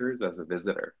Rikers as a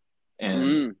visitor,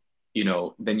 and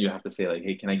Mm, then you have to say like,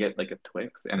 "Hey, can I get like a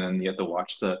Twix?" And then you have to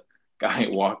watch the guy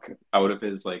walk out of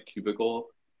his like cubicle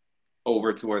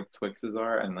over to where the Twixes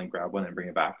are and like grab one and bring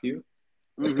it back to you.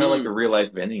 It's kind of like mm-hmm. a real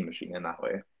life vending machine in that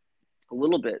way. A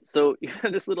little bit. So you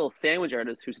have this little sandwich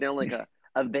artist who's now like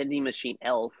a vending machine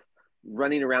elf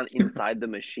running around inside the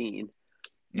machine,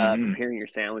 Hmm. preparing your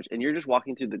sandwich, and you're just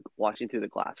watching through the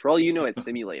glass. For all you know, it's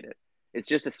simulated. It's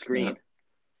just a Yeah. screen.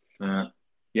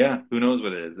 Yeah. Who knows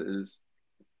what it is? It is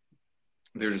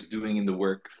they're just doing the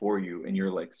work for you, and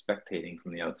you're like spectating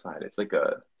from the outside. It's like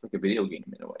a video game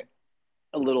in a way.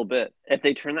 A little bit. If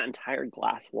they turn that entire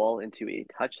glass wall into a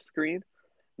touch screen,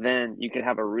 then you could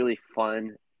have a really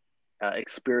fun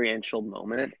experiential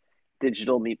moment.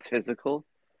 Digital meets physical.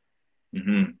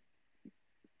 Hmm.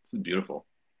 This is beautiful.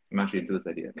 I'm actually into this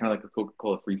idea. Kind of like a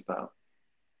Coca-Cola freestyle.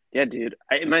 Yeah, dude.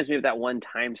 It reminds me of that one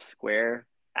Times Square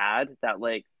ad that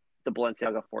like the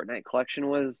Balenciaga Fortnite collection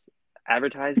was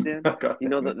advertised in. God You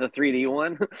know damn the it. the 3D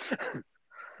one.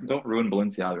 Don't ruin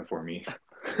Balenciaga for me.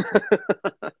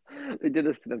 They did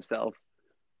this to themselves.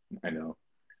 I know.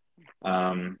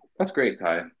 That's great,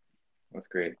 Ty. That's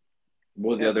great. What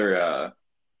was the Yeah. other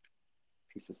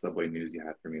piece of Subway news you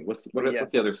had for me? What's the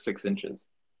Yes. other 6 inches?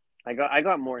 I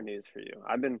got more news for you.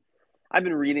 I've been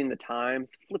reading the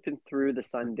Times, flipping through the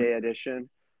Sunday edition.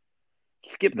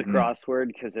 Skip the Hmm. crossword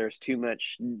because there's too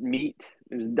much meat.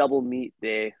 It was double meat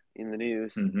day in the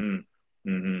news. Hmm.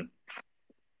 Hmm.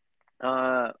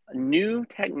 New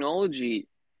technology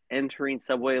entering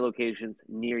Subway locations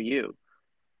near you.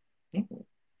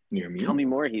 Near Tell me? me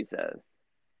more, he says.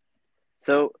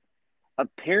 So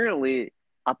apparently,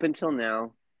 up until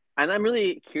now, and I'm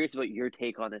really curious about your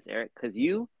take on this, Eric, because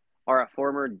you are a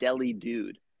former deli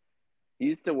dude. You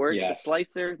used to work Yes.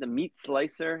 the meat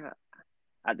slicer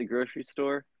at the grocery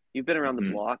store. You've been around the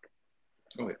Hmm. block.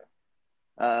 Oh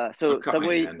yeah, So I've cut my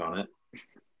Subway, hand on it.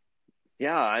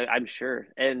 yeah, I'm sure,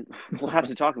 and we'll have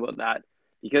to talk about that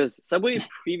because Subway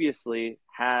previously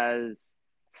has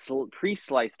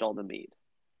pre-sliced all the meat.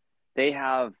 They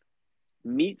have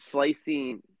meat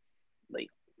slicing like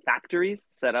factories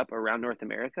set up around North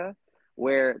America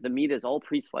where the meat is all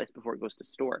pre-sliced before it goes to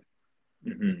store.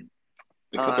 Hmm.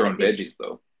 They cut their I own think veggies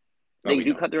though. That they we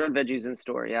do know. cut their own veggies in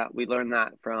store. Yeah, we learned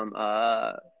that from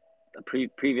a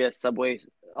previous Subway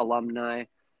alumni.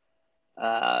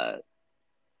 Uh,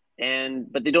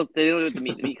 and but they don't do it with the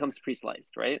meat. The meat comes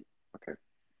pre-sliced, right? Okay.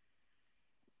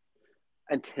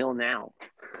 Until now.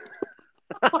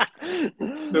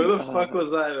 Who the fuck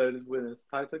was that? I just witnessed.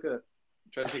 Ty tried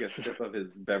to take a sip of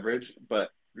his beverage, but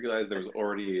realized there was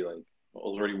already like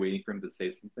already waiting for him to say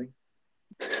something,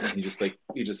 and he just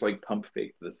like pump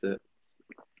faked the sip.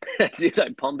 Dude, I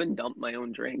pump and dump my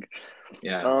own drink.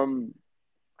 Yeah. Um,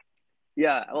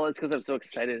 yeah, well, it's because I'm so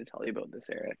excited to tell you about this,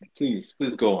 Eric. Please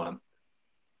go on.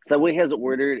 Subway has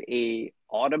ordered a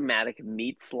automatic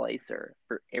meat slicer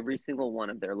for every single one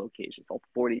of their locations, all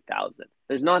 40,000.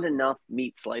 There's not enough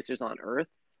meat slicers on Earth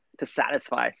to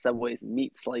satisfy Subway's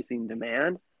meat slicing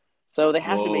demand, so they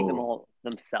have to make them Whoa. all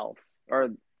themselves or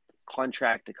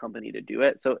contract a company to do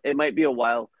it. So it might be a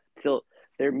while till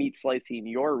they're meat slicing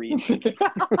your region.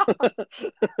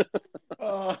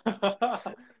 Uh,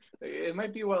 it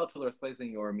might be a while till they're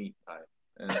slicing your meat pie,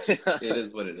 and it's just it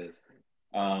is what it is.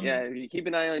 Yeah, Um, if you keep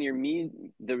an eye on your meat,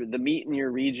 the meat in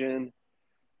your region,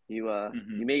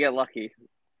 mhm. you may get lucky.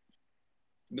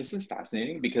 This is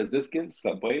fascinating because this gives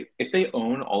Subway, if they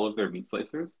own all of their meat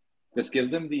slicers, this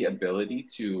gives them the ability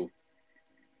to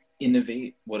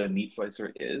innovate what a meat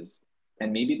slicer is,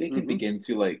 and maybe they can Mm-hmm. begin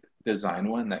to like design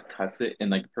one that cuts it in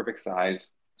like the perfect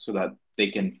size so that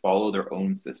they can follow their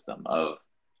own system of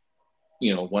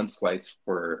one slice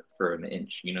for an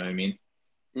inch. You know what I mean?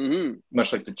 Mm-hmm.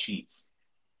 Much like the cheese.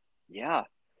 Yeah.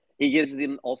 He gives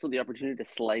them also the opportunity to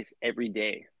slice every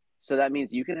day. So that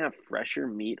means you can have fresher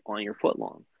meat on your foot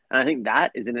long. And I think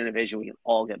that is an innovation we can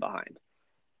all get behind.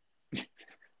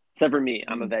 Except for me,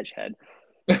 I'm a veg head.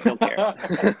 Don't care.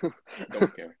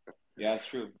 Don't care. Yeah, it's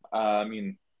true. I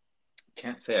mean,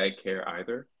 can't say I care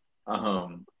either.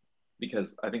 Um,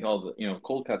 because I think all the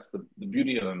cold cuts, the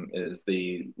beauty of them is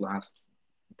they last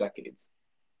decades.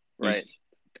 You Right.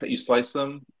 you slice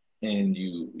them and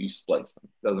you splice them.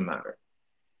 Doesn't matter.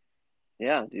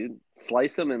 Yeah, dude.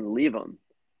 Slice them and leave them.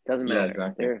 Doesn't Yeah, matter.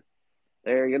 exactly.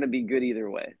 They're gonna be good either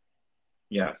way.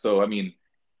 Yeah. So I mean,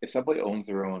 if Subway owns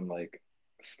their own like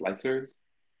slicers,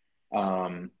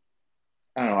 um,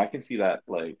 I don't know. I can see that.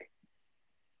 Like,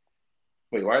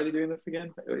 wait, why are they doing this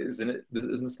again? Isn't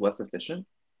this less efficient,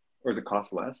 or does it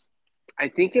cost less? I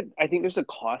think there's a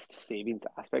cost savings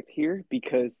aspect here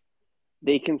because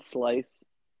they can slice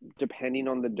depending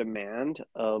on the demand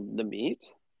of the meat,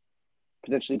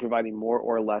 potentially providing more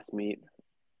or less meat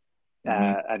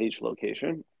Mm-hmm. at each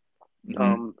location. Mm-hmm.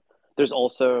 Um, there's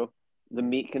also the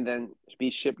meat can then be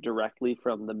shipped directly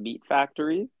from the meat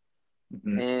factory,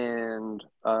 Mm-hmm. and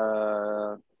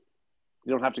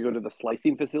you don't have to go to the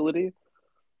slicing facility.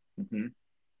 Mm-hmm.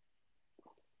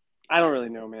 I don't really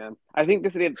know, man. I think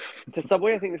this is to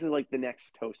Subway. I think this is like the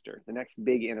next toaster, the next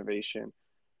big innovation.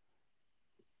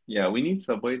 Yeah, we need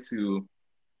Subway to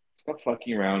stop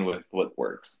fucking around with what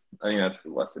works. I think that's the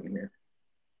lesson here.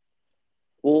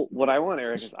 Well, what I want,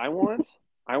 Eric, is I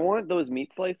want those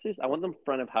meat slicers. I want them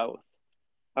front of house.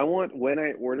 I want when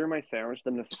I order my sandwich,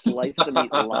 them to slice the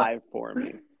meat live for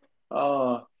me.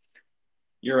 Oh,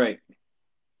 you're right.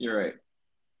 You're right.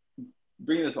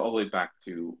 Bringing this all the way back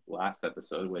to last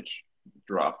episode, which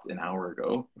dropped an hour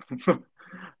ago.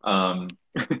 um,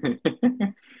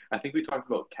 I think we talked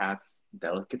about Cat's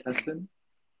delicatessen,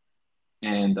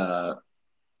 and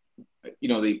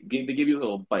they give you a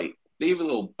little bite. They give you a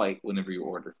little bite whenever you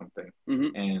order something,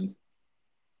 Mm-hmm. and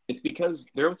it's because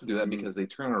they're able to do that Mm-hmm. because they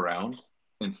turn around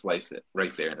and slice it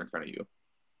right there in front of you.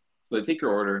 So they take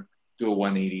your order, do a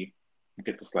 180,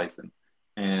 get the slicing,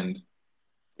 and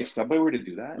if somebody were to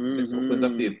do that, this opens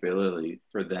up the Mm-hmm. ability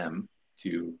for them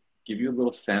to give you a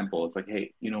little sample. It's like,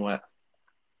 hey, you know what?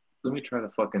 Let me try the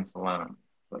fucking salami.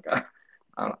 Like, I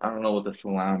don't know what the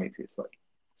salami tastes like.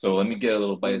 So let me get a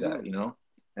little bite of Mm-hmm. that.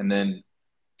 And then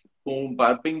boom,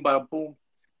 ba bing, ba boom,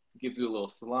 gives you a little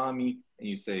salami, and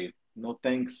you say, no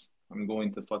thanks. I'm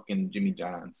going to fucking Jimmy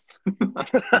John's.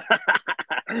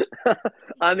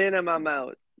 I'm in and I'm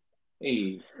out.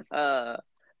 Hey. Uh,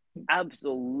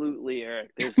 absolutely,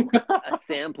 Eric. There's a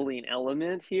sampling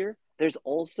element here. There's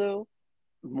also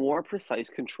more precise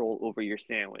control over your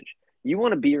sandwich. You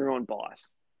want to be your own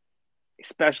boss.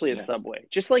 especially at Yes, Subway,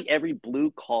 just like every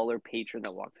blue collar patron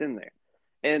that walks in there.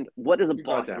 And what does a you're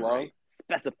boss goddamn love? right.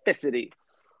 Specificity.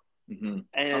 I'm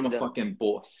a And fucking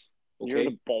boss. you're Okay.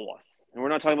 the boss. And we're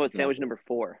not talking about sandwich Exactly. number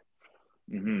four.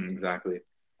 Exactly.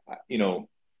 You know,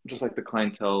 just like the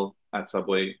clientele at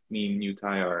Subway, me and you,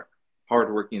 Ty, are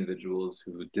hardworking individuals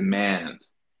who demand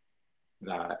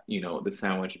that, the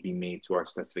sandwich be made to our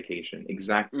specification,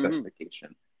 exact Mm-hmm.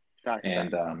 specification. Size And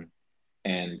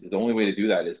specs. the only way to do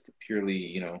that is to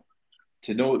purely,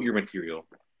 to know your material.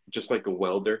 Just like a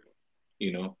welder,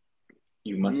 you know,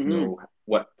 you must Mm-hmm. know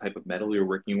what type of metal you're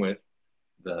working with,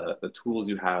 the tools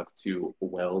you have to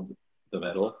weld the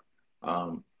metal,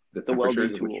 um, the The welding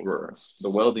temperatures at which tools. were the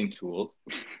welding tools.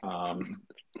 Um,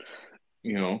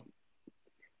 you know,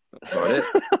 that's about it.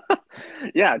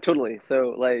 Yeah, totally.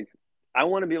 So, like, I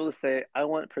want to be able to say, I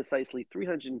want precisely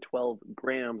 312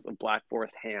 grams of Black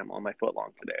Forest ham on my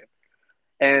footlong today.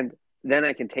 And then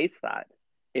I can taste that.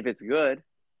 If it's good,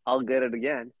 I'll get it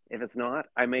again. If it's not,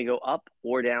 I may go up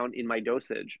or down in my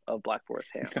dosage of Black Forest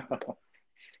ham.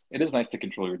 It is nice to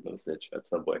control your dosage at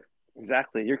Subway.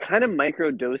 Exactly. You're kind of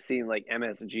micro dosing like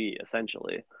MSG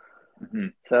essentially. hmm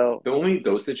So, The only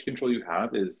dosage control you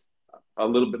have is a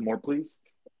little bit more, please.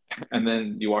 And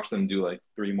then you watch them do like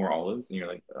three more olives, and you're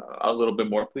like, a little bit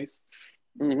more, please.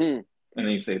 mm-hmm. And then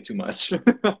you say too much.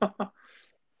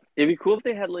 It'd be cool if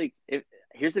they had like,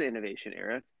 here's an innovation,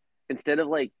 Eric. Instead of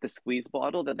like the squeeze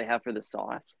bottle that they have for the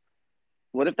sauce,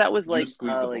 what if that was You like,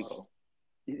 squeeze the bottle.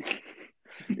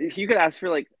 if you could ask for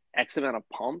like X amount of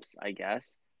pumps, I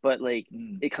guess, but like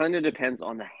Mm. it kind of depends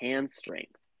on the hand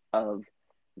strength of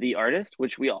the artist,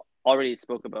 which we already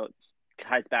spoke about,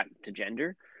 ties back to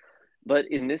gender. But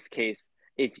in this case,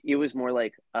 if it was more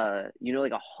like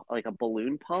like a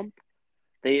balloon pump,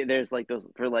 there's like those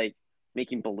for like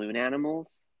making balloon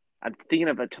animals. I'm thinking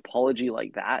of a topology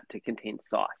like that to contain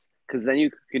sauce, because then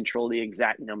you can control the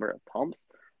exact number of pumps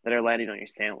that are landing on your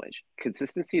sandwich.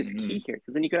 Consistency is key hmm here,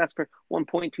 because then you could ask for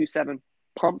 1.27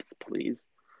 pumps, please.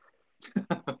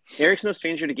 Eric's no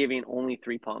stranger to giving only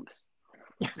 3 pumps.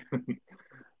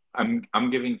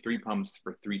 I'm giving three pumps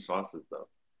for three sauces though.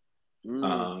 Mm.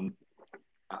 Um,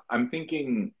 I'm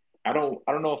thinking I don't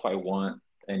know if I want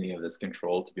any of this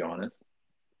control, to be honest.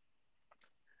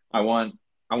 I want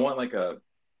I want like a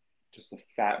just a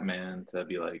fat man to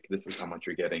be like, this is how much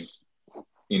you're getting,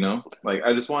 Like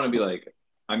I just want to be like,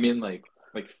 I'm in like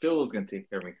Phil is gonna take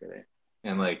care of me today.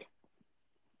 And like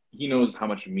he knows how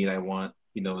much meat I want,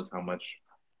 he knows how much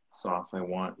sauce I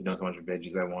want, he knows how much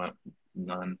veggies I want,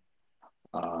 none.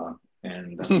 Uh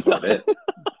and that's about it.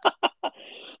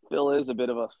 Phil is a bit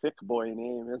of a thick boy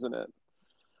name, isn't it?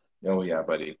 Oh yeah,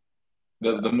 buddy.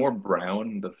 The Yeah. more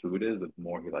brown the food is, the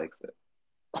more he likes it.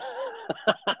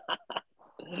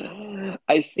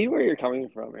 I see where you're coming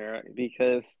from, Eric,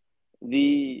 because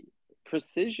the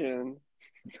precision,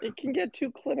 it can get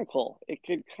too clinical. It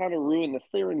could kind of ruin the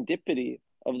serendipity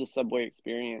of the Subway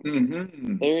experience.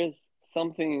 hmm There is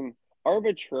something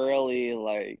arbitrarily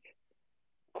like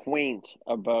quaint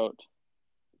about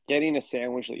getting a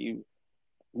sandwich that you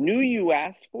knew you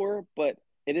asked for, but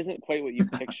it isn't quite what you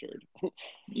pictured.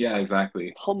 Yeah, exactly.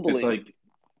 It's Humbling. like,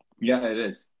 yeah, it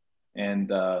is. And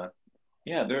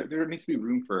yeah, there needs to be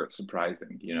room for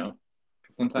surprising, 'Cause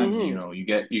sometimes, Mm-hmm. you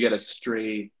get a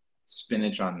stray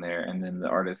spinach on there, and then the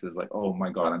artist is like, "Oh my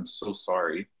God, I'm so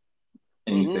sorry,"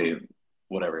 and you Mm-hmm. say,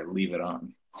 "Whatever, leave it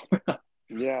on."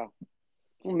 Yeah.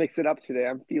 We'll mix it up today.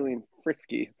 I'm feeling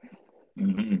frisky.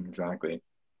 Exactly.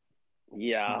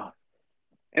 Yeah. Oh,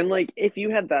 And like if you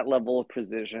had that level of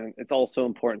precision, it's also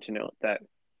important to note that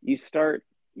you start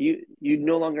you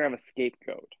no longer have a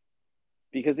scapegoat.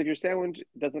 Because if your sandwich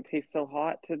doesn't taste so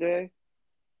hot today,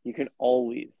 you can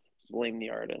always blame the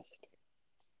artist.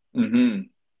 mm-hmm.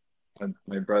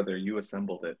 My brother, you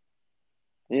assembled it.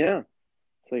 Yeah.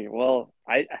 So well,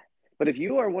 I but if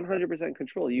you are 100%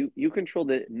 control, you control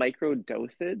the micro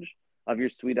dosage of your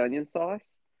sweet onion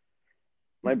sauce.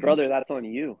 My hmm brother, that's on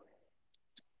you.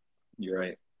 You're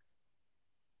right.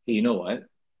 Hey, you know what? I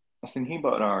was thinking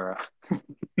about our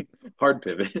hard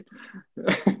pivot.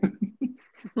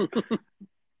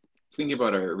 Thinking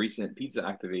about our recent pizza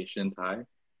activation, Ty.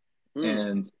 Mm.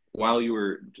 And while you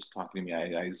were just talking to me,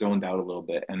 I zoned out a little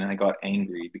bit, and then I got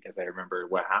angry because I remember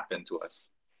what happened to us.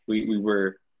 We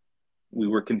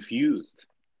were confused.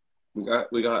 We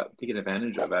got taken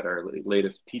advantage of at our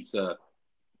latest pizza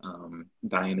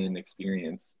dine-in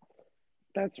experience.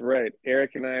 That's right.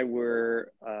 Eric and I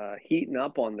were heating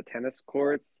up on the tennis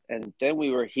courts, and then we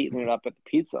were heating it up at the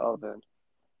pizza oven.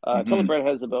 Tell the hmm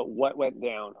breadheads about what went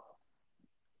down.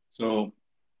 So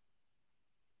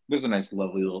there's a nice,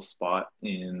 lovely little spot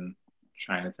in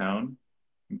Chinatown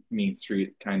main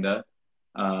street, kinda,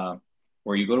 uh,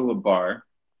 where you go to a bar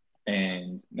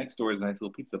and next door is a nice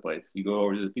little pizza place. You go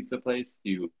over to the pizza place,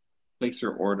 you place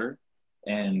your order,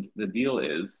 and the deal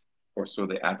is, or so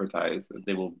they advertise, that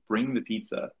they will bring the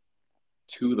pizza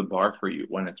to the bar for you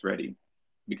when it's ready,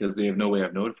 because they have no way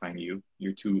of notifying you.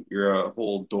 You're a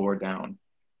whole door down.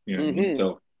 You know what I mean? Mm-hmm.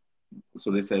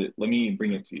 So they said, let me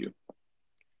bring it to you.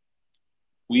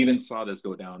 We even saw this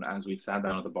go down as we sat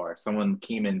down at the bar. Someone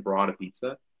came in, brought a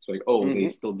pizza. It's like, oh, they Mm-hmm.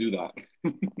 still do that.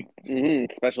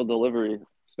 Mm-hmm. Special delivery.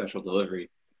 Special delivery.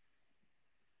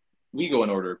 We go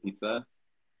and order a pizza.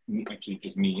 Actually,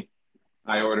 just me.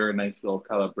 I order a nice little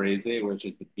calabrese, which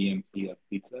is the BMT of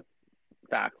pizza.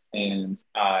 Facts. And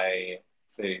I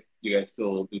say, you guys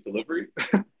still do delivery?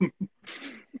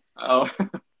 Oh, and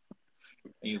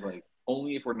he's like,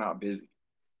 only if we're not busy.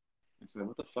 I said,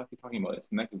 what the fuck are you talking about?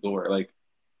 It's next door. Like,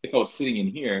 if I was sitting in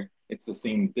here, it's the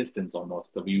same distance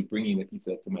almost of you bringing the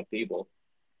pizza to my table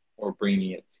or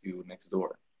bringing it to next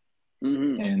door.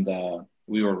 Mm-hmm. And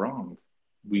we were wrong.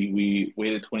 We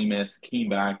waited 20 minutes, came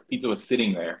back. Pizza was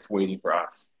sitting there waiting for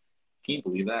us. Can you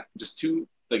believe that? Just two,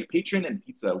 like patron and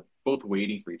pizza, both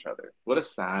waiting for each other. What a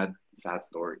sad, sad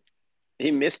story. A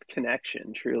missed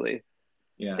connection, truly.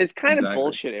 Yeah, It's kind of exactly.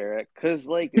 bullshit, Eric, because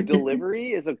like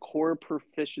delivery is a core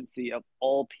proficiency of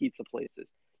all pizza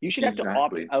places. You should have to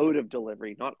opt Exactly. out of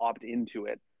delivery, not opt into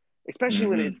it, especially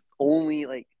when Mm-hmm. it's only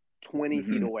like 20 feet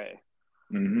Mm-hmm. away.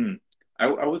 Mm-hmm.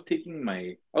 I was taking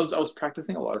my I was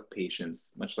practicing a lot of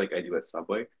patience, much like I do at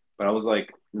Subway, but I was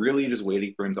like really just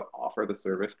waiting for him to offer the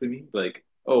service to me. Like,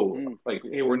 oh, Mm, like,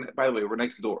 hey, we're by the way, we're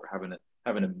next door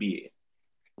having a beer.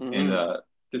 And hmm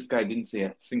this guy didn't say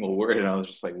a single word, and I was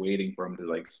just like waiting for him to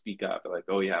like speak up, like,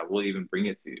 oh yeah, we'll even bring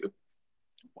it to you.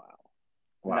 Wow.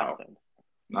 Wow, Nothing.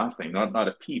 nothing, not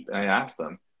a peep. And I asked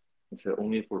him, I said,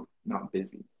 only if we're not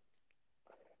busy.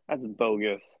 That's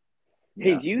bogus.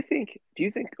 Hey,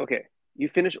 Yeah. okay, you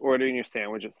finish ordering your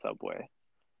sandwich at Subway.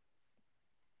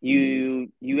 Mm-hmm.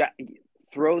 You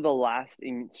throw the last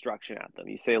instruction at them.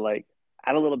 You say like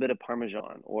add a little bit of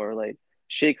Parmesan or like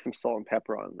shake some salt and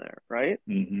pepper on there, right?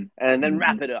 Mm-hmm. And then Mm-hmm.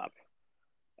 wrap it up.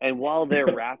 And while they're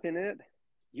wrapping it,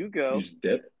 you You go, just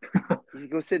dip. you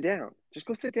go sit down. Just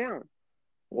go sit down.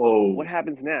 What Whoa.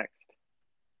 happens next?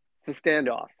 It's a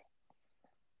standoff.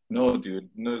 No, dude.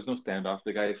 No, there's no standoff.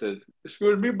 The guy says,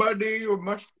 "Excuse me, buddy, you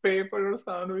must pay for your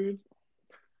sandwich."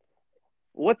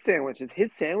 What sandwich? It's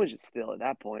his sandwich still at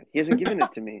that point. He hasn't given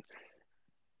it to me.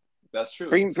 That's true.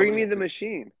 Bring Somebody me has the to.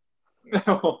 machine.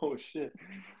 Oh shit,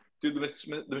 dude.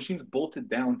 The machine's bolted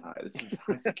down, Ty. This is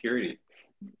high security.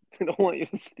 I don't want you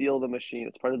to steal the machine.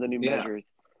 It's part of the new Yeah.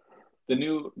 measures. The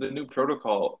new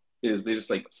protocol is they just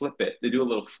like flip it. They do a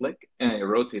little flick and it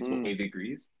rotates Mm, 180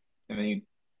 degrees, and then you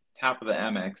tap the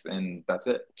Amex and that's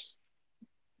it.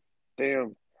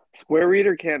 damn. Square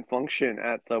reader can't function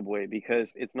at Subway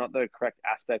because it's not the correct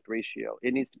aspect ratio.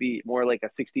 It needs to be more like a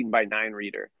 16 by 9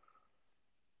 reader.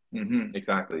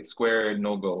 Exactly. Square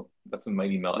no go. That's a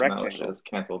mighty Mouse show Rectangle. is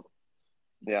canceled.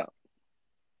 Yeah.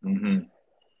 hmm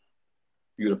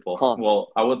Beautiful. Huh.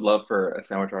 Well, I would love for a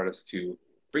sandwich artist to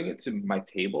bring it to my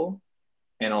table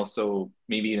and also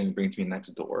maybe even bring it to me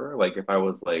next door. Like if I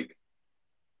was like,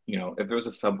 if there was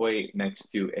a Subway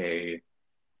next to a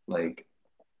like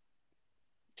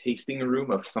tasting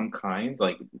room of some kind,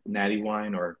 like natty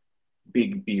wine or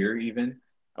big beer even,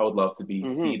 I would love to be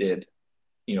Mm-hmm. seated,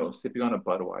 sipping on a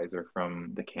Budweiser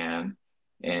from the can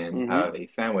and Mm-hmm. have a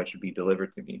sandwich be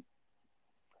delivered to me.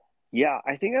 Yeah,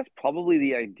 I think that's probably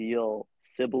the ideal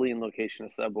sibling location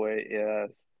of Subway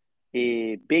is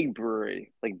a big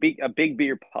brewery, like a big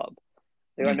beer pub.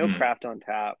 They got no hmm craft on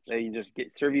tap. They just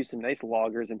get serve you some nice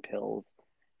lagers and pills,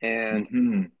 and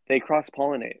hmm they cross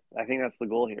pollinate. I think that's the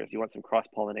goal here. Is you want some cross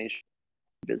pollination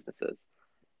businesses.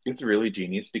 It's really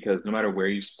genius because no matter where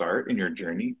you start in your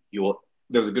journey,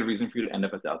 there's a good reason for you to end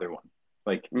up at the other one.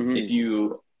 Like if Mm-hmm.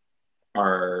 you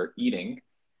are eating,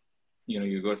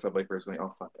 you go to Subway first, going,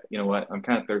 oh fuck, you know what? I'm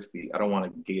kind of thirsty. I don't want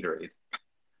a Gatorade.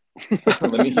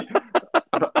 Let me.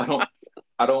 I don't. I don't.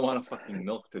 I don't want a fucking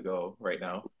milk to go right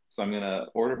now. So I'm gonna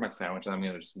order my sandwich and I'm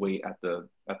gonna just wait at the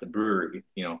brewery,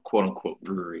 quote unquote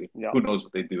brewery. Yeah. Who knows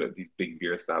what they do at these big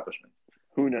beer establishments?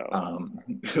 Who knows?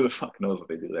 Who the fuck knows what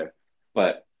they do there?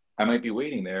 But I might be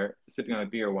waiting there, sipping on a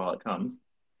beer while it comes,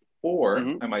 or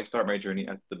Mm-hmm. I might start my journey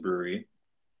at the brewery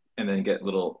and then get a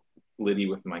little litty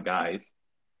with my guys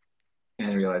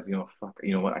and realize, fuck,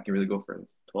 you know what? I can really go for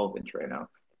a 12-inch right now.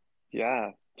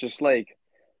 Yeah. Just like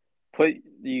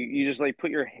you just like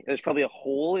put your there's probably a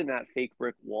hole in that fake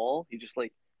brick wall. You just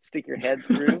like stick your head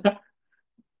through,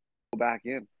 go back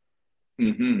in.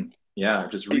 hmm Yeah,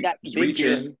 just That just big reach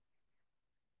beer in.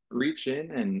 reach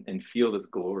in and feel this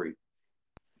glory.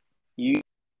 You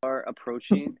are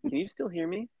approaching. Can you still hear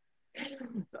me?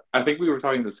 I think we were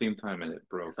talking at the same time and it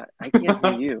broke. Because I can't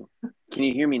hear you. Can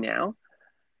you hear me now?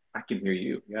 I can hear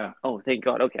you. Yeah. Oh, thank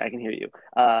God. Okay, I can hear you.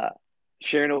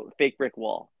 Sharing a fake brick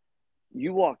wall.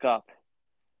 You walk up.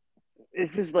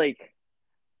 This is like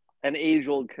an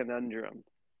age-old conundrum.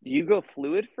 Do you go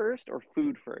fluid first or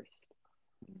food first?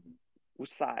 Which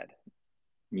side?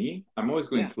 Me? I'm always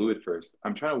going Yeah. fluid first.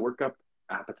 I'm trying to work up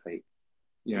appetite.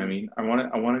 You know what I Mm. mean?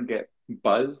 I want to get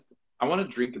buzzed. I want to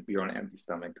drink a beer on an empty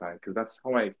stomach, Kai, because that's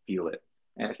how I feel it.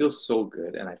 And it feels so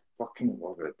good and I fucking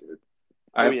love it, dude.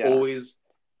 Oh I've yeah. always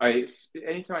I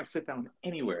anytime I sit down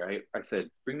anywhere, I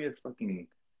said, bring me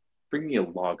a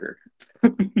lager.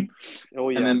 Oh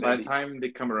And yeah, then by the buddy. time they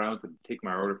come around to take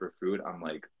my order for food, I'm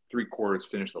like three quarters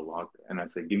finished the lager, and I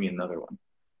say, give me another one.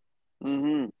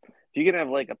 Mm-hmm. If you can have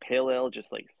like a pale ale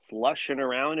just like slushing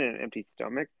around in an empty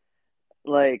stomach,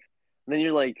 like then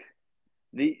you're like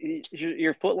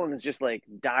your footlong is just like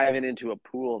diving into a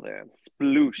pool, then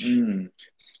sploosh.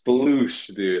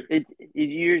 Sploosh, dude.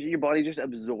 Your body just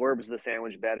absorbs the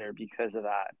sandwich better because of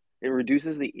that. It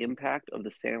reduces the impact of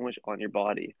the sandwich on your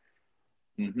body.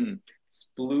 Mm-hmm.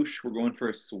 Sploosh, we're going for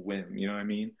a swim. You know what I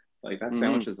mean? Like that Hmm.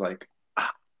 sandwich is like,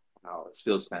 ah, wow, this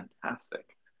feels fantastic.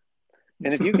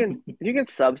 And if you can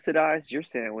subsidize your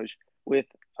sandwich with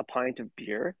a pint of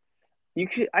beer,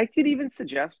 I could even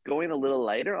suggest going a little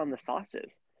lighter on the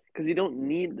sauces because you don't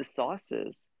need the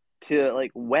sauces to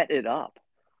like wet it up.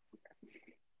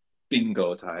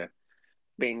 Bingo, Ty.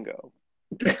 Bingo.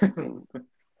 Fucking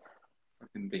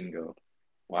And bingo.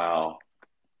 Wow.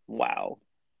 wow.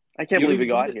 I can't You don't believe we even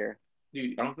need got it. here.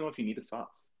 Dude, I don't know if you need a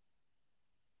sauce.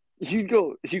 You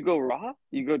go raw?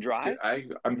 You go Dude, dry?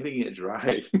 I'm hitting it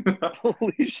dry.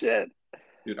 Holy shit.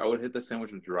 Dude, I would hit the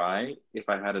sandwich dry if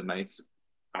I had a nice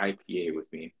IPA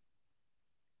with me.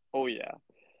 Oh yeah. Yeah.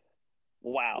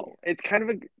 Wow. It's kind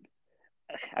of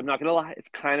I'm not gonna lie, it's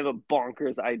kind of a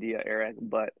bonkers idea, Eric,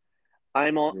 but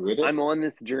I'm on You with it? I'm on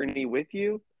this journey with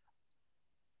you.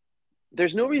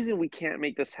 There's no reason we can't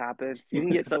make this happen. You can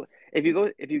get so if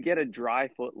you get a dry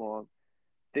foot long,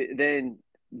 then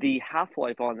the half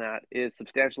life on that is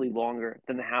substantially longer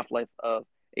than the half life of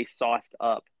a sauced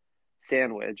up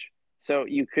sandwich. So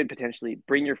you could potentially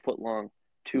bring your foot long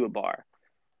to a bar,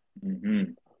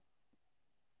 Mm-hmm.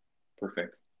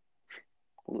 Perfect.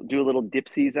 do a little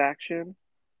dipsies action,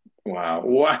 Wow.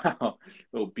 Wow.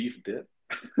 Little beef dip,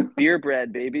 beer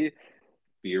bread, baby.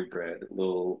 beer bread,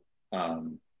 little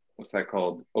what's that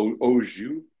called? Au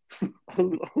jus?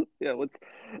 Yeah, what's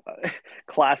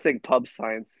classic pub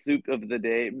science soup of the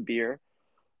day beer.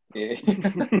 Yeah.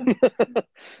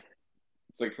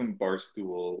 It's like some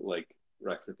barstool like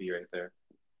recipe right there.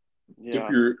 Yeah.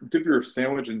 Dip your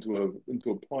sandwich into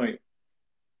a pint.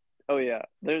 Oh yeah.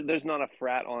 There's not a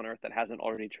frat on earth that hasn't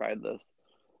already tried this.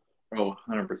 Oh,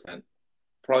 100%.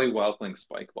 Probably while playing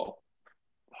spike ball.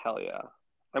 Hell yeah.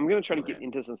 I'm gonna try to Oh get yeah.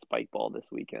 into some spike ball this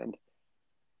weekend.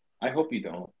 I hope you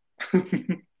don't.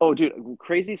 Oh, dude,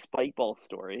 crazy spike ball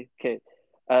story. Okay.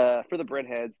 For the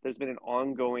breadheads, there's been an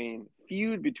ongoing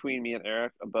feud between me and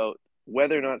Eric about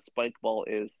whether or not spike ball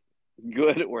is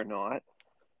good or not.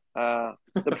 Uh,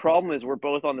 the problem is we're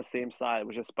both on the same side,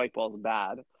 which is spike ball is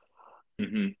bad.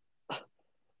 Hmm.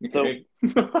 So Okay.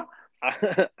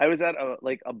 I was at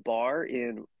a bar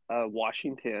in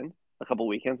Washington a couple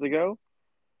weekends ago,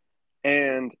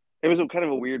 and it was kind of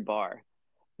a weird bar.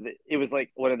 It was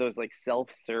like one of those like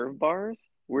self-serve bars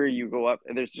where you go up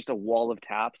and there's just a wall of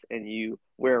taps and you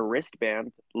wear a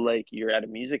wristband like you're at a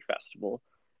music festival.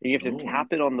 And you have to Oh.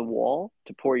 tap it on the wall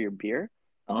to pour your beer,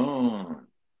 Oh.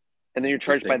 and then you're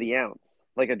charged by Interesting. the ounce,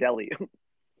 like a deli.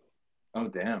 Oh,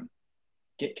 damn.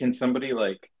 Can somebody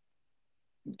like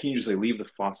can you just like leave the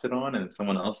faucet on and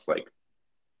someone else like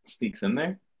sneaks in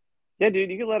there? Yeah, dude,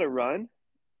 you can let it run.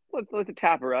 Let the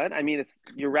tap run. I mean, it's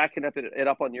you're racking it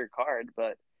up on your card,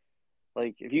 but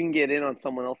like if you can get in on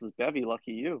someone else's bevy,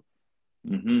 lucky you.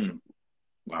 Mm-hmm.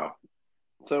 Wow.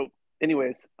 So,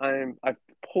 anyways, I've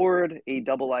poured a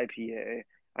double IPA.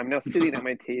 I'm now sitting at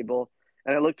my table,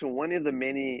 and I look to one of the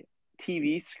many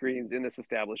TV screens in this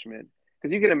establishment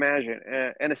because you can imagine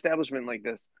an establishment like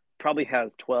this probably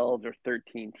has 12 or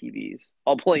 13 TVs,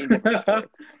 all playing different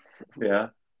sports. Yeah.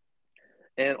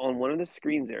 And on one of the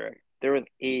screens, Eric, there was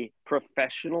a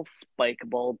professional spike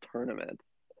ball tournament.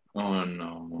 Oh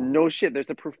no. No shit, there's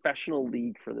a professional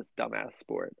league for this dumbass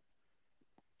sport.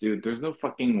 Dude, there's no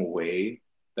fucking way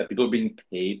that people are being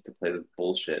paid to play this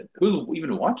bullshit. Who's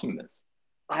even watching this?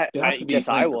 You I have to be guess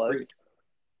I playing for free. was.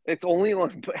 It's only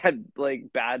on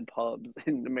bad pubs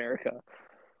in America.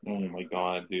 Oh my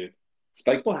God, dude.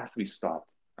 Spikeball has to be stopped.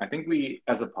 I think we,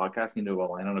 as a podcast, need to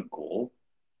align on a goal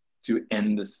to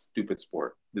end this stupid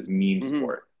sport, this meme Hmm.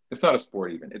 sport. It's not a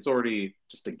sport even. It's already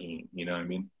just a game. You know what I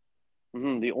mean?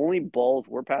 The only balls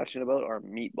we're passionate about are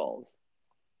meatballs.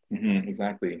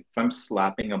 Exactly. If I'm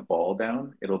slapping a ball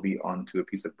down, it'll be onto a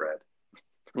piece of bread.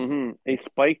 A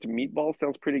spiked meatball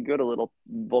sounds pretty good. A little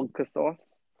vodka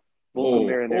sauce, vodka Oh,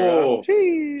 marinara. oh,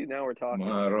 Gee, now we're talking.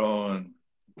 Maron.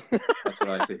 That's what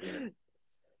I like to hear.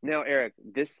 Now, Eric,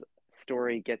 this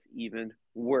story gets even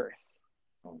worse.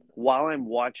 Oh, While I'm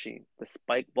watching the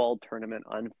spike ball tournament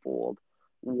unfold,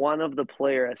 one of the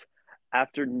players,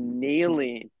 after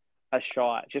nailing a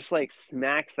shot, just like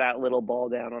smacks that little ball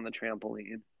down on the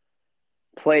trampoline.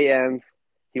 Play ends.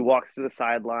 He walks to the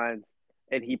sidelines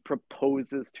and he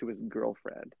proposes to his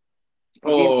girlfriend.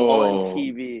 Fucking on oh,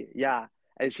 TV. Yeah.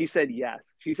 And she said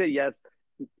yes. She said yes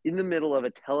in the middle of a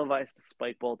televised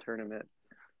spike ball tournament.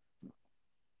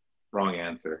 wrong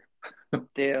answer.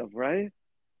 Damn, right?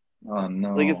 Oh Like,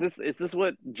 no. is this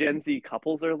what Gen Z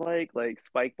couples are like? Like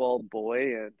spike ball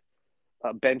boy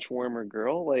and bench warmer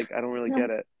girl? Like, I don't really Yeah. get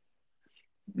it.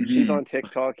 She's hmm on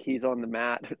TikTok. He's on the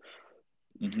mat.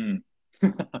 hmm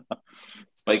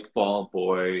Spike ball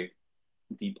boy,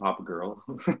 deep pop girl.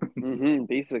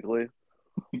 Basically.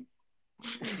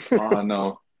 Oh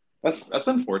no, that's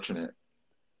unfortunate.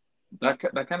 That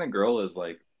kind of girl is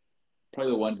like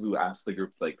probably the one who asked the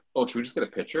groups like, "Oh, should we just get a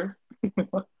picture?"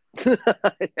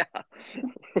 Yeah.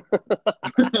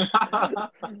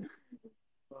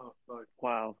 Oh fuck.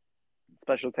 Wow.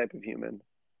 Special type of human.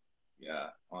 Yeah,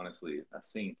 honestly, a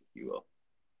saint, if you will.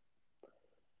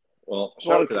 Well, shout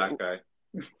Well, out to that guy.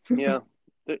 yeah.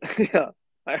 Yeah.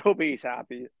 I hope he's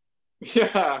happy. Yeah,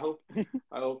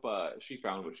 I hope she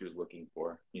found what she was looking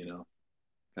for,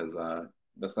 because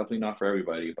that's definitely not for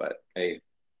everybody, but hey,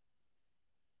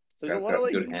 this There's a guy's lot of got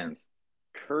like good hands.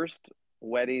 cursed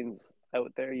weddings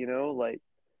out there, you know? Like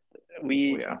Oh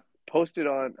we yeah. posted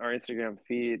on our Instagram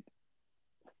feed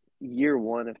year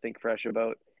one of Think Fresh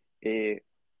about a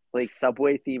like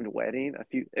Subway themed wedding. A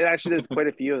few, it actually there's quite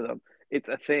a few of them. It's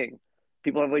a thing.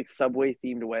 People have like Subway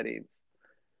themed weddings.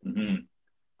 hmm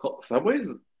Subways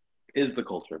is the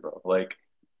culture, bro. Like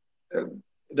uh,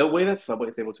 the way that Subway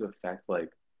is able to affect like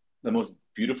the most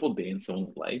beautiful day in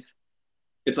someone's life.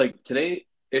 It's like today,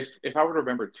 if I were to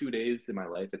remember 2 days in my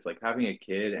life, it's like having a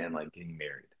kid and like getting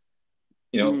married.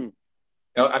 You know,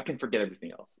 Mm. I can forget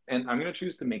everything else, and I'm gonna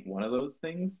choose to make one of those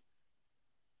things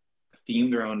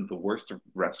themed around the worst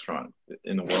restaurant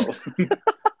in the world.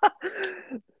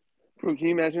 Bro, can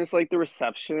you imagine it's like the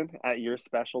reception at your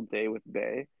special day with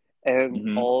Bay, and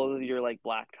hmm all of your like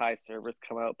black tie servers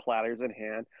come out, platters in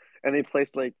hand, and they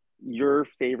place like your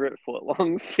favorite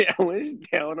footlong sandwich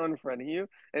down on front of you,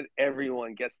 and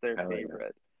everyone gets their Hell yeah,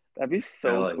 favorite. That'd be so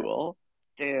hell yeah. cool.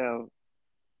 Damn.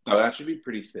 That would actually be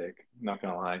pretty sick. Not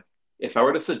gonna lie. If I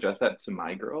were to suggest that to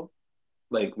my girl,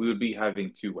 like we would be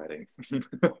having two weddings.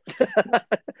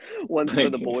 One's for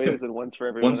Like the boys and one's for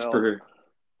everyone one's else. for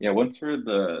yeah, one's for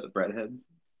the breadheads,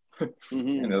 and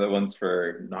Hmm. the other one's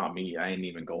for not me. I ain't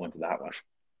even going to that one.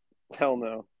 Hell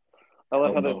no. I love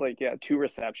Hell how there's no. like, yeah, two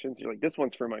receptions. You're like, this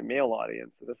one's for my male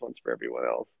audience, and this one's for everyone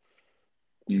else.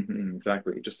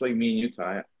 Exactly. Just like me and you,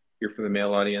 Ty. You're for the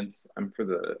male audience. I'm for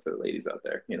the ladies out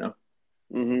there.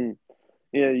 Hmm.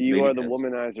 Yeah, you Lady are the pimps.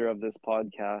 womanizer of this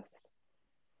podcast.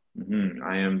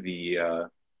 I am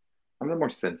I'm the more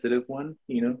sensitive one.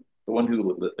 The one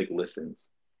who like listens.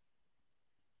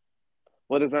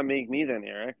 What does that make me then,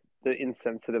 Eric? The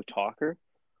insensitive talker?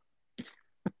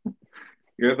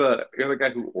 You're the guy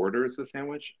who orders the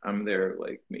sandwich. I'm there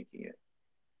like making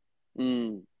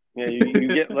Mm. Yeah, you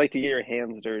it. get like to get your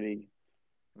hands dirty.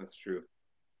 That's true.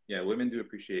 Yeah, women do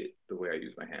appreciate the way I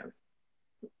use my hands.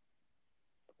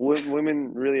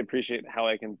 Women really appreciate how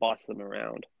I can boss them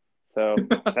around. So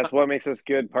that's what makes us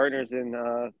good partners in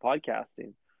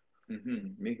podcasting.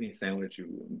 Make me a sandwich,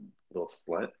 you little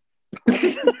slut.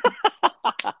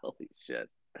 Holy shit.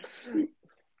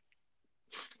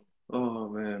 Oh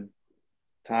man.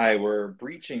 Ty, we're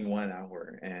breaching 1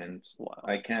 hour and Wow.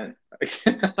 I can't, I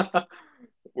can't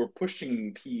we're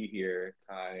pushing P here,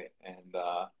 Ty, and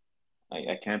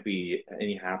I can't be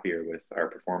any happier with our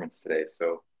performance today.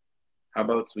 So how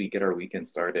about we get our weekend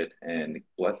started and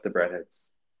bless the breadheads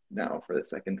now for the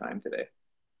second time today?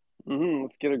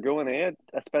 Let's get it going, Ed.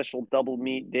 A special double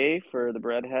meat day for the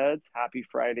breadheads. Happy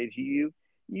Friday to you.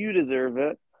 You deserve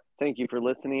it. Thank you for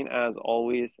listening. As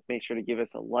always, make sure to give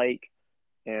us a like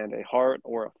and a heart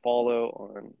or a follow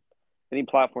on any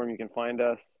platform you can find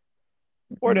us,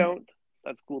 or Mhm. don't.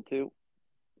 That's cool too.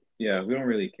 Yeah, we don't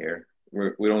really care.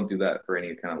 We don't do that for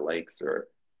any kind of likes or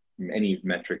any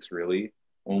metrics, really.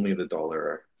 only the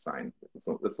dollar sign. That's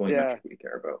the only Yeah, metric we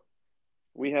care about.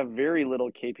 we have very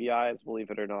little KPIs, believe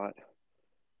it or not.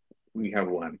 We have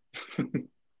one.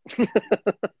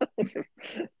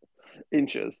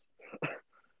 Inches.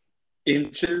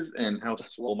 Inches and how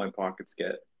swole my pockets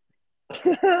get.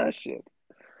 Shit.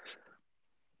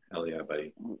 Hell yeah,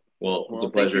 buddy. Well, it's a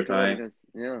Well, thank you pleasure, for letting Ty. us.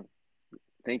 Yeah.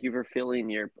 Thank you for filling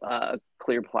your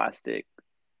clear plastic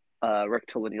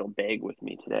rectilineal bag with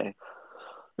me today.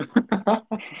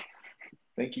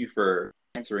 Thank you for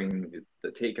answering the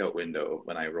takeout window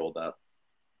when I rolled up.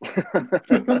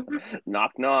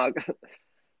 Knock, knock.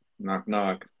 Knock,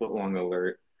 knock. Footlong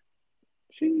alert.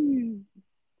 All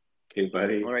Okay,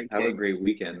 buddy. right, Have a King. great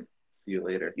weekend. See you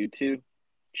later. You too.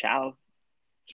 Ciao.